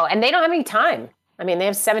 No, and they don't have any time. I mean, they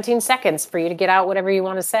have 17 seconds for you to get out whatever you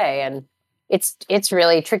want to say, and it's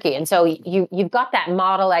really tricky. And so you've got that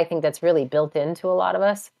model, I think, that's really built into a lot of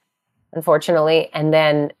us, unfortunately. And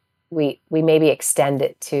then we maybe extend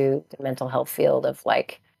it to the mental health field of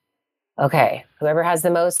like, okay, whoever has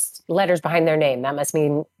the most letters behind their name, that must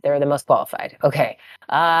mean they're the most qualified. Okay.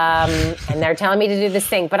 And they're telling me to do this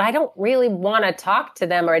thing, but I don't really want to talk to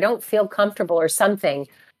them, or I don't feel comfortable or something.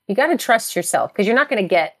 You got to trust yourself, because you're not going to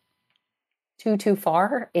get too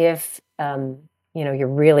far if, you're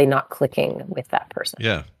really not clicking with that person.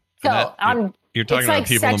 Yeah. So you're talking it's about like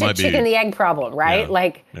people such who a might be chicken and the egg problem, right?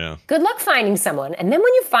 Yeah. Good luck finding someone. And then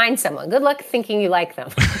when you find someone, good luck thinking you like them.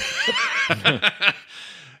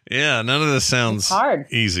 Yeah, none of this sounds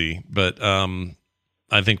hard. easy, but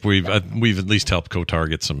I think we've at least helped Kotar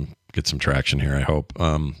get some traction here. I hope.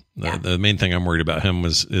 The main thing I'm worried about him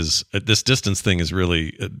is this distance thing is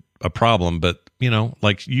really a problem. But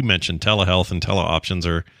like you mentioned, telehealth and teleoptions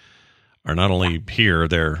are not only here,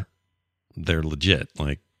 they're legit.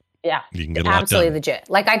 Like you can get a lot absolutely done. legit.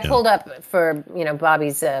 Like I pulled up for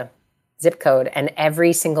Bobby's zip code, and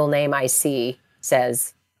every single name I see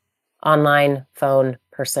says online phone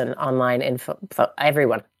person, online info,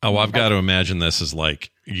 everyone. Oh, I've got to imagine this is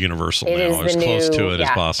like universal It now, is or as the close new- to it as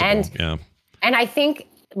yeah. possible. And I think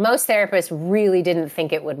most therapists really didn't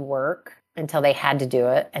think it would work until they had to do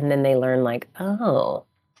it. And then they learn like, oh,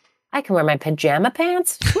 I can wear my pajama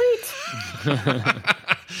pants? Sweet.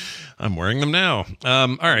 I'm wearing them now.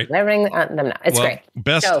 All right. Wearing them now. It's great.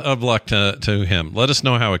 Best of luck to him. Let us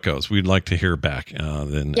know how it goes. We'd like to hear back.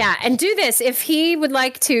 Then. Yeah, and do this. If he would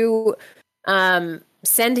like to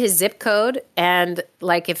send his zip code, and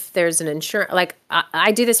like if there's an insurance, like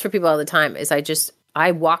I do this for people all the time, is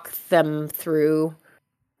I walk them through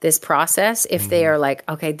this process. If they are like,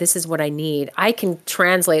 okay, this is what I need, I can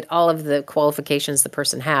translate all of the qualifications the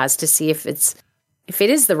person has to see if it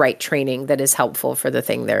is the right training that is helpful for the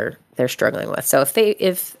thing they're struggling with. So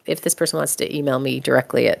if this person wants to email me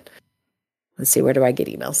directly at, let's see, where do I get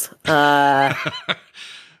emails?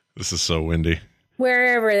 This is so windy.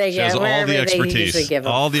 Wherever they get, all the they usually expertise, give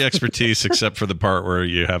them. all the expertise, except for the part where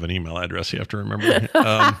you have an email address you have to remember.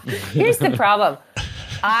 Here's the problem.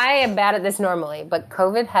 I am bad at this normally, but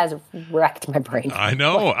COVID has wrecked my brain. I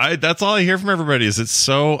know. That's all I hear from everybody is it's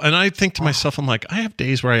so, and I think to myself, I'm like, I have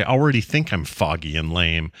days where I already think I'm foggy and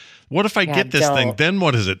lame. What if I get this thing? Then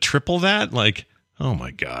what is it? Triple that? Like, oh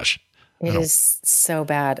my gosh. It is so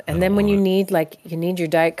bad. And then when you need your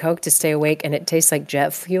Diet Coke to stay awake, and it tastes like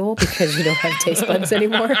jet fuel because you don't have taste buds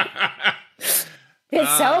anymore.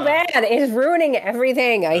 It's so bad. It's ruining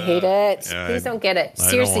everything. I hate it. Yeah, Please don't get it. I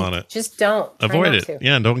Seriously, don't want it. just don't. Try Avoid not it. to.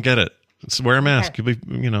 Yeah, don't get it. Just wear a mask. Okay.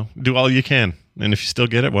 You'll be, do all you can. And if you still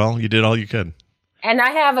get it, well, you did all you could. And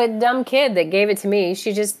I have a dumb kid that gave it to me.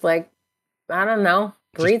 She just I don't know,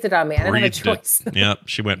 breathed it on me. I didn't have a choice. Yeah,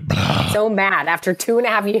 she went. Blah. So mad after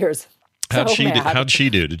 2.5 years. How'd she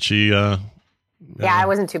do? Did she? Yeah, I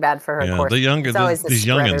wasn't too bad for her. Yeah, of course. these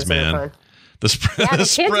youngins, man. The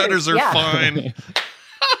spreaders are fine.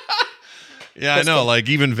 Yeah, I know. Like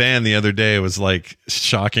even Van the other day was like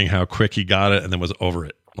shocking how quick he got it and then was over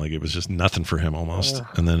it. Like it was just nothing for him almost. Ugh.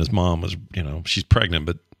 And then his mom was, she's pregnant,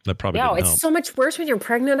 but that probably didn't help. It's so much worse when you're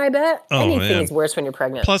pregnant, I bet. Anything is worse when you're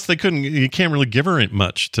pregnant. Plus you can't really give her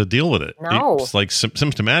much to deal with it. No. It's like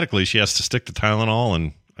symptomatically she has to stick to Tylenol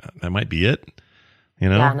and that might be it.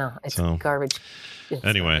 Yeah, no, it's garbage.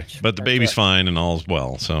 Anyway, but the baby's fine and all's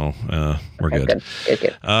well, so we're good.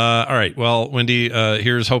 Good. All right, well, Wendy,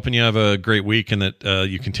 here's hoping you have a great week and that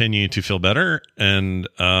you continue to feel better and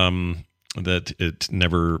that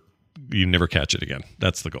you never catch it again.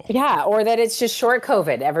 That's the goal. Yeah, or that it's just short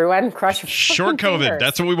COVID. Everyone, crush your short COVID. Fingers.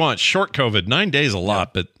 That's what we want. Short COVID. 9 days a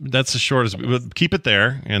lot, but that's as short as keep it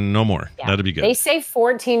there and no more. Yeah. That'd be good. They say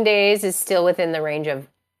 14 days is still within the range of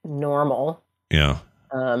normal. Yeah.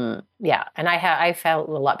 Yeah, and I felt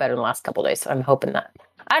a lot better in the last couple of days, so I'm hoping that.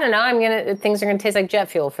 I don't know. Things are gonna taste like jet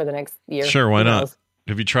fuel for the next year. Sure, why not?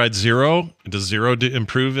 Have you tried Zero? Does Zero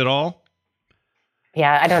improve at all?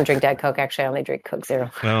 Yeah, I don't drink Diet Coke. Actually, I only drink Coke Zero.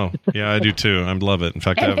 Oh, yeah, I do too. I love it. In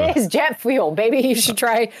fact, it is jet fuel, baby. You should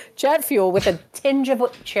try jet fuel with a tinge of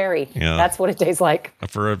cherry. Yeah, that's what it tastes like.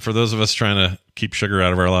 For those of us trying to keep sugar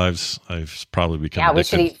out of our lives, I've probably become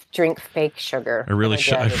addicted. We should drink fake sugar. I really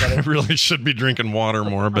should. I really should be drinking water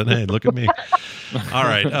more. But hey, look at me. All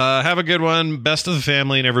right, have a good one. Best of the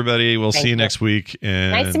family and everybody. We'll see you next week.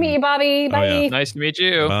 And nice to meet you, Bobby. Bye. Oh, yeah. Nice to meet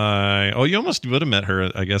you. Bye. Oh, you almost would have met her,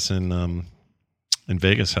 I guess, in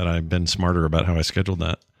Vegas had I been smarter about how I scheduled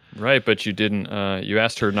that. Right, but you didn't. You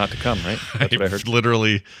asked her not to come, right? That's what I heard.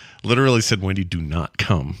 Literally said, Wendy, do not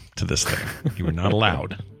come to this thing. You were not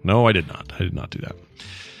allowed. No, I did not. I did not do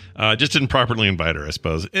that. Just didn't properly invite her, I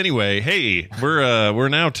suppose. Anyway, hey, we're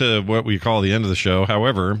now to what we call the end of the show.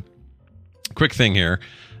 However, quick thing here,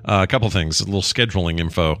 a couple things, a little scheduling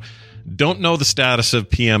info. Don't know the status of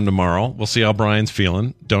PM tomorrow. We'll see how Brian's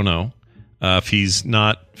feeling. Don't know. If he's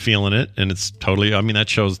not feeling it, and it's totally, I mean, that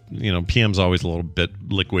shows, PM's always a little bit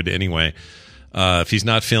liquid anyway. If he's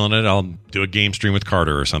not feeling it, I'll do a game stream with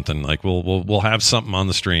Carter or something. Like we'll have something on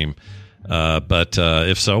the stream. But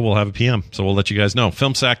if so, we'll have a PM. So we'll let you guys know.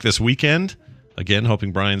 Film Sack this weekend. Again,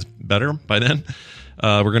 hoping Brian's better by then.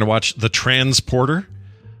 We're going to watch The Transporter.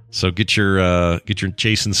 So get your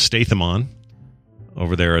Jason Statham on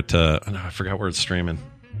over there at I forgot where it's streaming.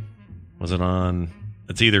 Was it on?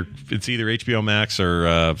 It's either HBO Max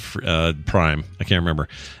or Prime. I can't remember.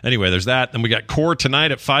 Anyway, there's that. Then we got Core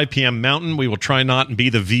tonight at 5 p.m. Mountain. We will try not and be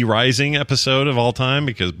the V Rising episode of all time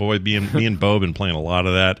because boy, me and Bo been playing a lot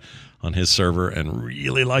of that on his server and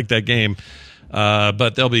really like that game.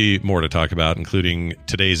 But there'll be more to talk about, including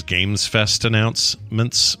today's Games Fest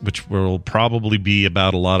announcements, which will probably be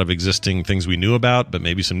about a lot of existing things we knew about, but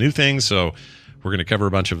maybe some new things. So we're going to cover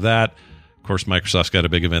a bunch of that. Of course, Microsoft's got a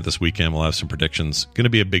big event this weekend. We'll have some predictions. Going to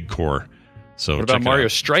be a big Core. So what about Mario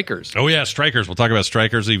Strikers? Oh, yeah, Strikers. We'll talk about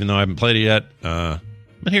Strikers, even though I haven't played it yet. I'm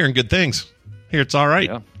hearing good things. Here, it's all right.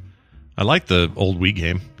 Yeah. I like the old Wii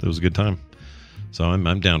game. It was a good time. So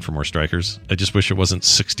I'm down for more Strikers. I just wish it wasn't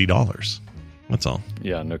 $60. That's all.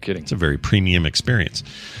 Yeah, no kidding. It's a very premium experience.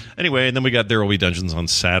 Anyway, and then we got There Will Be Dungeons on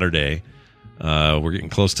Saturday. We're getting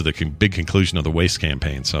close to the big conclusion of the Waste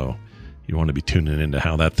campaign, so you want to be tuning into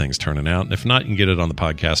how that thing's turning out. And if not, you can get it on the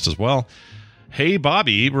podcast as well. Hey,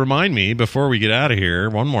 Bobby, remind me before we get out of here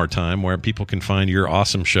one more time where people can find your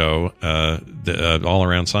awesome show, All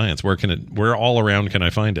Around Science. Where all around can I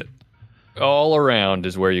find it? All Around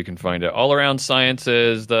is where you can find it. All Around Science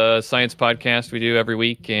is the science podcast we do every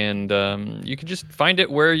week, and you can just find it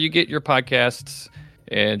where you get your podcasts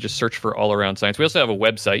and just search for All Around Science. We also have a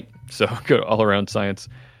website, so go to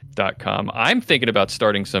allaroundscience.com. I'm thinking about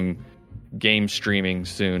starting some game streaming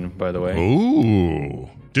soon, by the way. Ooh,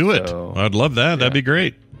 do it. So, I'd love that. Yeah. That'd be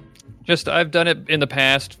great. I've done it in the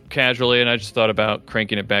past casually, and I just thought about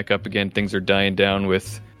cranking it back up again. Things are dying down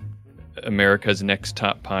with America's Next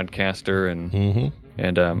Top Podcaster,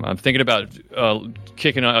 and I'm thinking about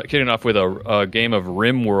kicking off with a game of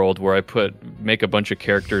RimWorld where I make a bunch of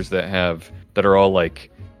characters that are all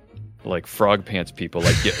like Frog Pants people,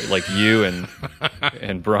 like you and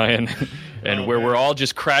Brian, and where we're all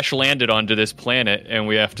just crash landed onto this planet and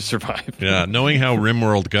we have to survive. Yeah, knowing how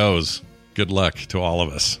RimWorld goes, good luck to all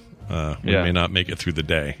of us. We may not make it through the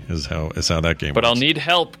day is how that game but works. I'll need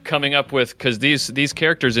help coming up with, because these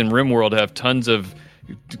characters in RimWorld have tons of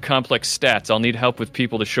complex stats. I'll need help with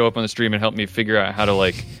people to show up on the stream and help me figure out how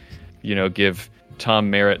to give Tom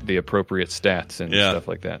Merritt the appropriate stats and stuff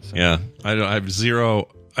like that. So. Yeah, I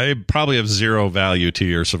probably have zero value to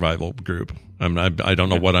your survival group. I don't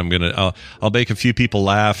know what I'm gonna. I'll make a few people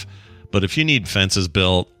laugh, but if you need fences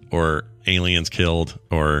built or aliens killed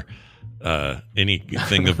or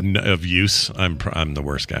anything of use, I'm the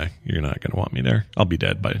worst guy. You're not going to want me there. I'll be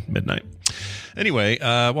dead by midnight. Anyway,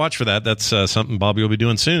 watch for that. That's something Bobby will be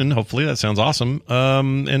doing soon. Hopefully, that sounds awesome.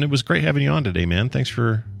 And it was great having you on today, man. Thanks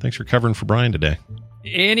for covering for Brian today.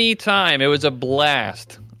 Anytime. It was a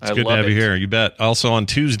blast. It's good to have you here. You bet. Also on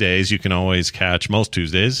Tuesdays, you can always catch most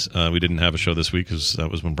Tuesdays. We didn't have a show this week because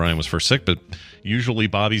that was when Brian was first sick. But usually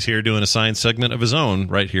Bobby's here doing a science segment of his own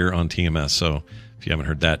right here on TMS. So if you haven't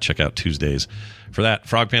heard that, check out Tuesdays for that.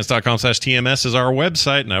 Frogpants.com/TMS is our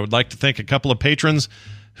website. And I would like to thank a couple of patrons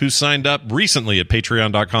who signed up recently at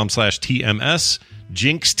patreon.com/TMS.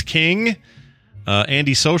 Jinxed King,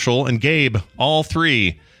 Andy Social, and Gabe. All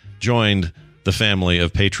three joined the family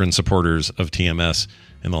of patron supporters of TMS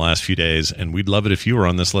in the last few days, and we'd love it if you were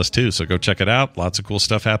on this list too. So go check it out. Lots of cool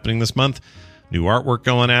stuff happening this month. New artwork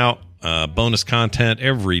going out, bonus content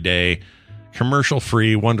every day,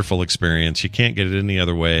 commercial-free, wonderful experience. You can't get it any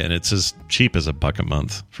other way, and it's as cheap as $1 a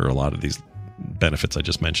month for a lot of these benefits I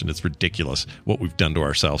just mentioned. It's ridiculous what we've done to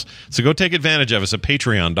ourselves. So go take advantage of us at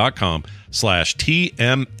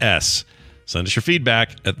patreon.com/TMS. Send us your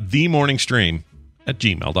feedback at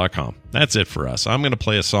themorningstream@gmail.com. That's it for us. I'm going to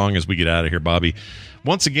play a song as we get out of here, Bobby.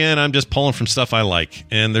 Once again, I'm just pulling from stuff I like.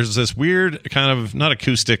 And there's this weird kind of, not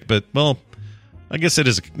acoustic, but, well, I guess it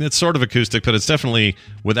is. It's sort of acoustic, but it's definitely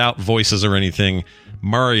without voices or anything,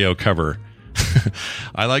 Mario cover.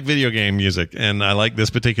 I like video game music, and I like this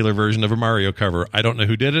particular version of a Mario cover. I don't know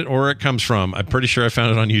who did it or where it comes from. I'm pretty sure I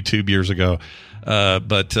found it on YouTube years ago.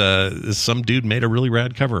 But some dude made a really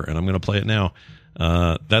rad cover, and I'm going to play it now.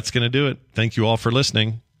 That's going to do it. Thank you all for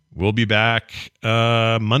listening. We'll be back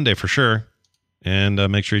Monday for sure.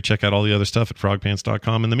 And make sure you check out all the other stuff at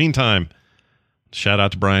frogpants.com. In the meantime, shout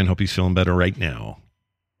out to Brian. Hope he's feeling better right now.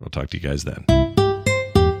 We'll talk to you guys then.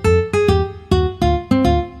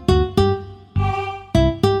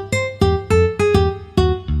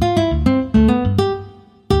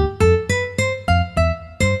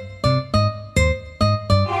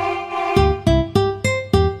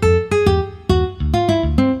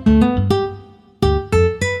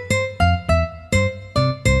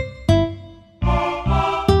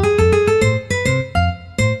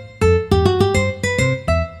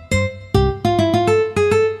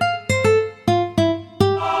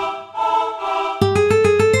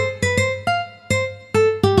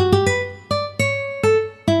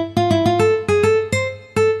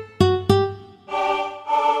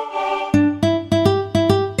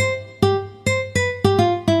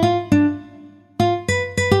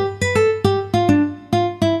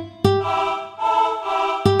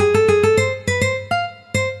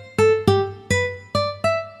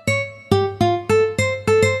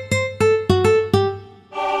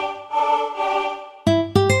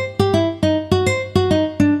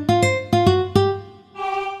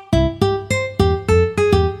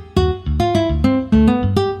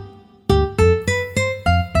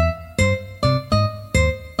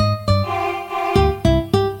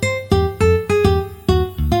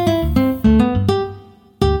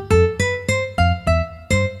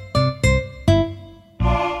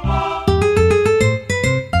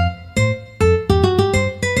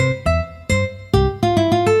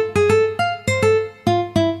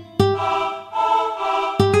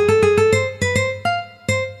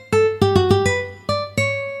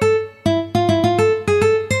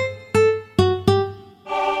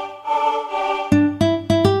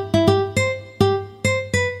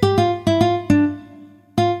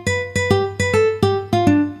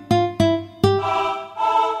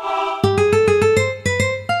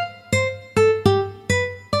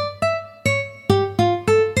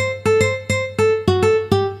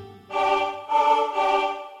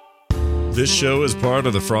 This show is part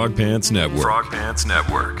of the Frog Pants Network. Frog Pants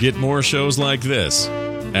Network. Get more shows like this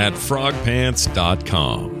at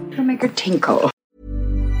frogpants.com. It'll make her tinkle.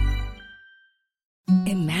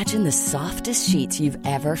 Imagine the softest sheets you've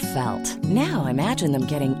ever felt. Now imagine them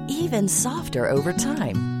getting even softer over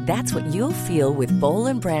time. That's what you'll feel with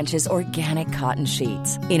Boll & Branch's organic cotton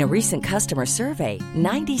sheets. In a recent customer survey,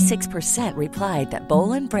 96% replied that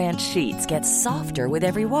Boll & Branch sheets get softer with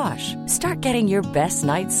every wash. Start getting your best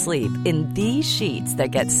night's sleep in these sheets that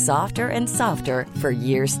get softer and softer for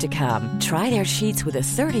years to come. Try their sheets with a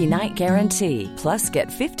 30-night guarantee. Plus, get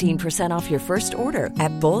 15% off your first order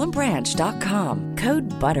at bollandbranch.com.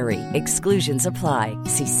 Code BUTTERY. Exclusions apply.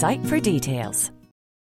 See site for details.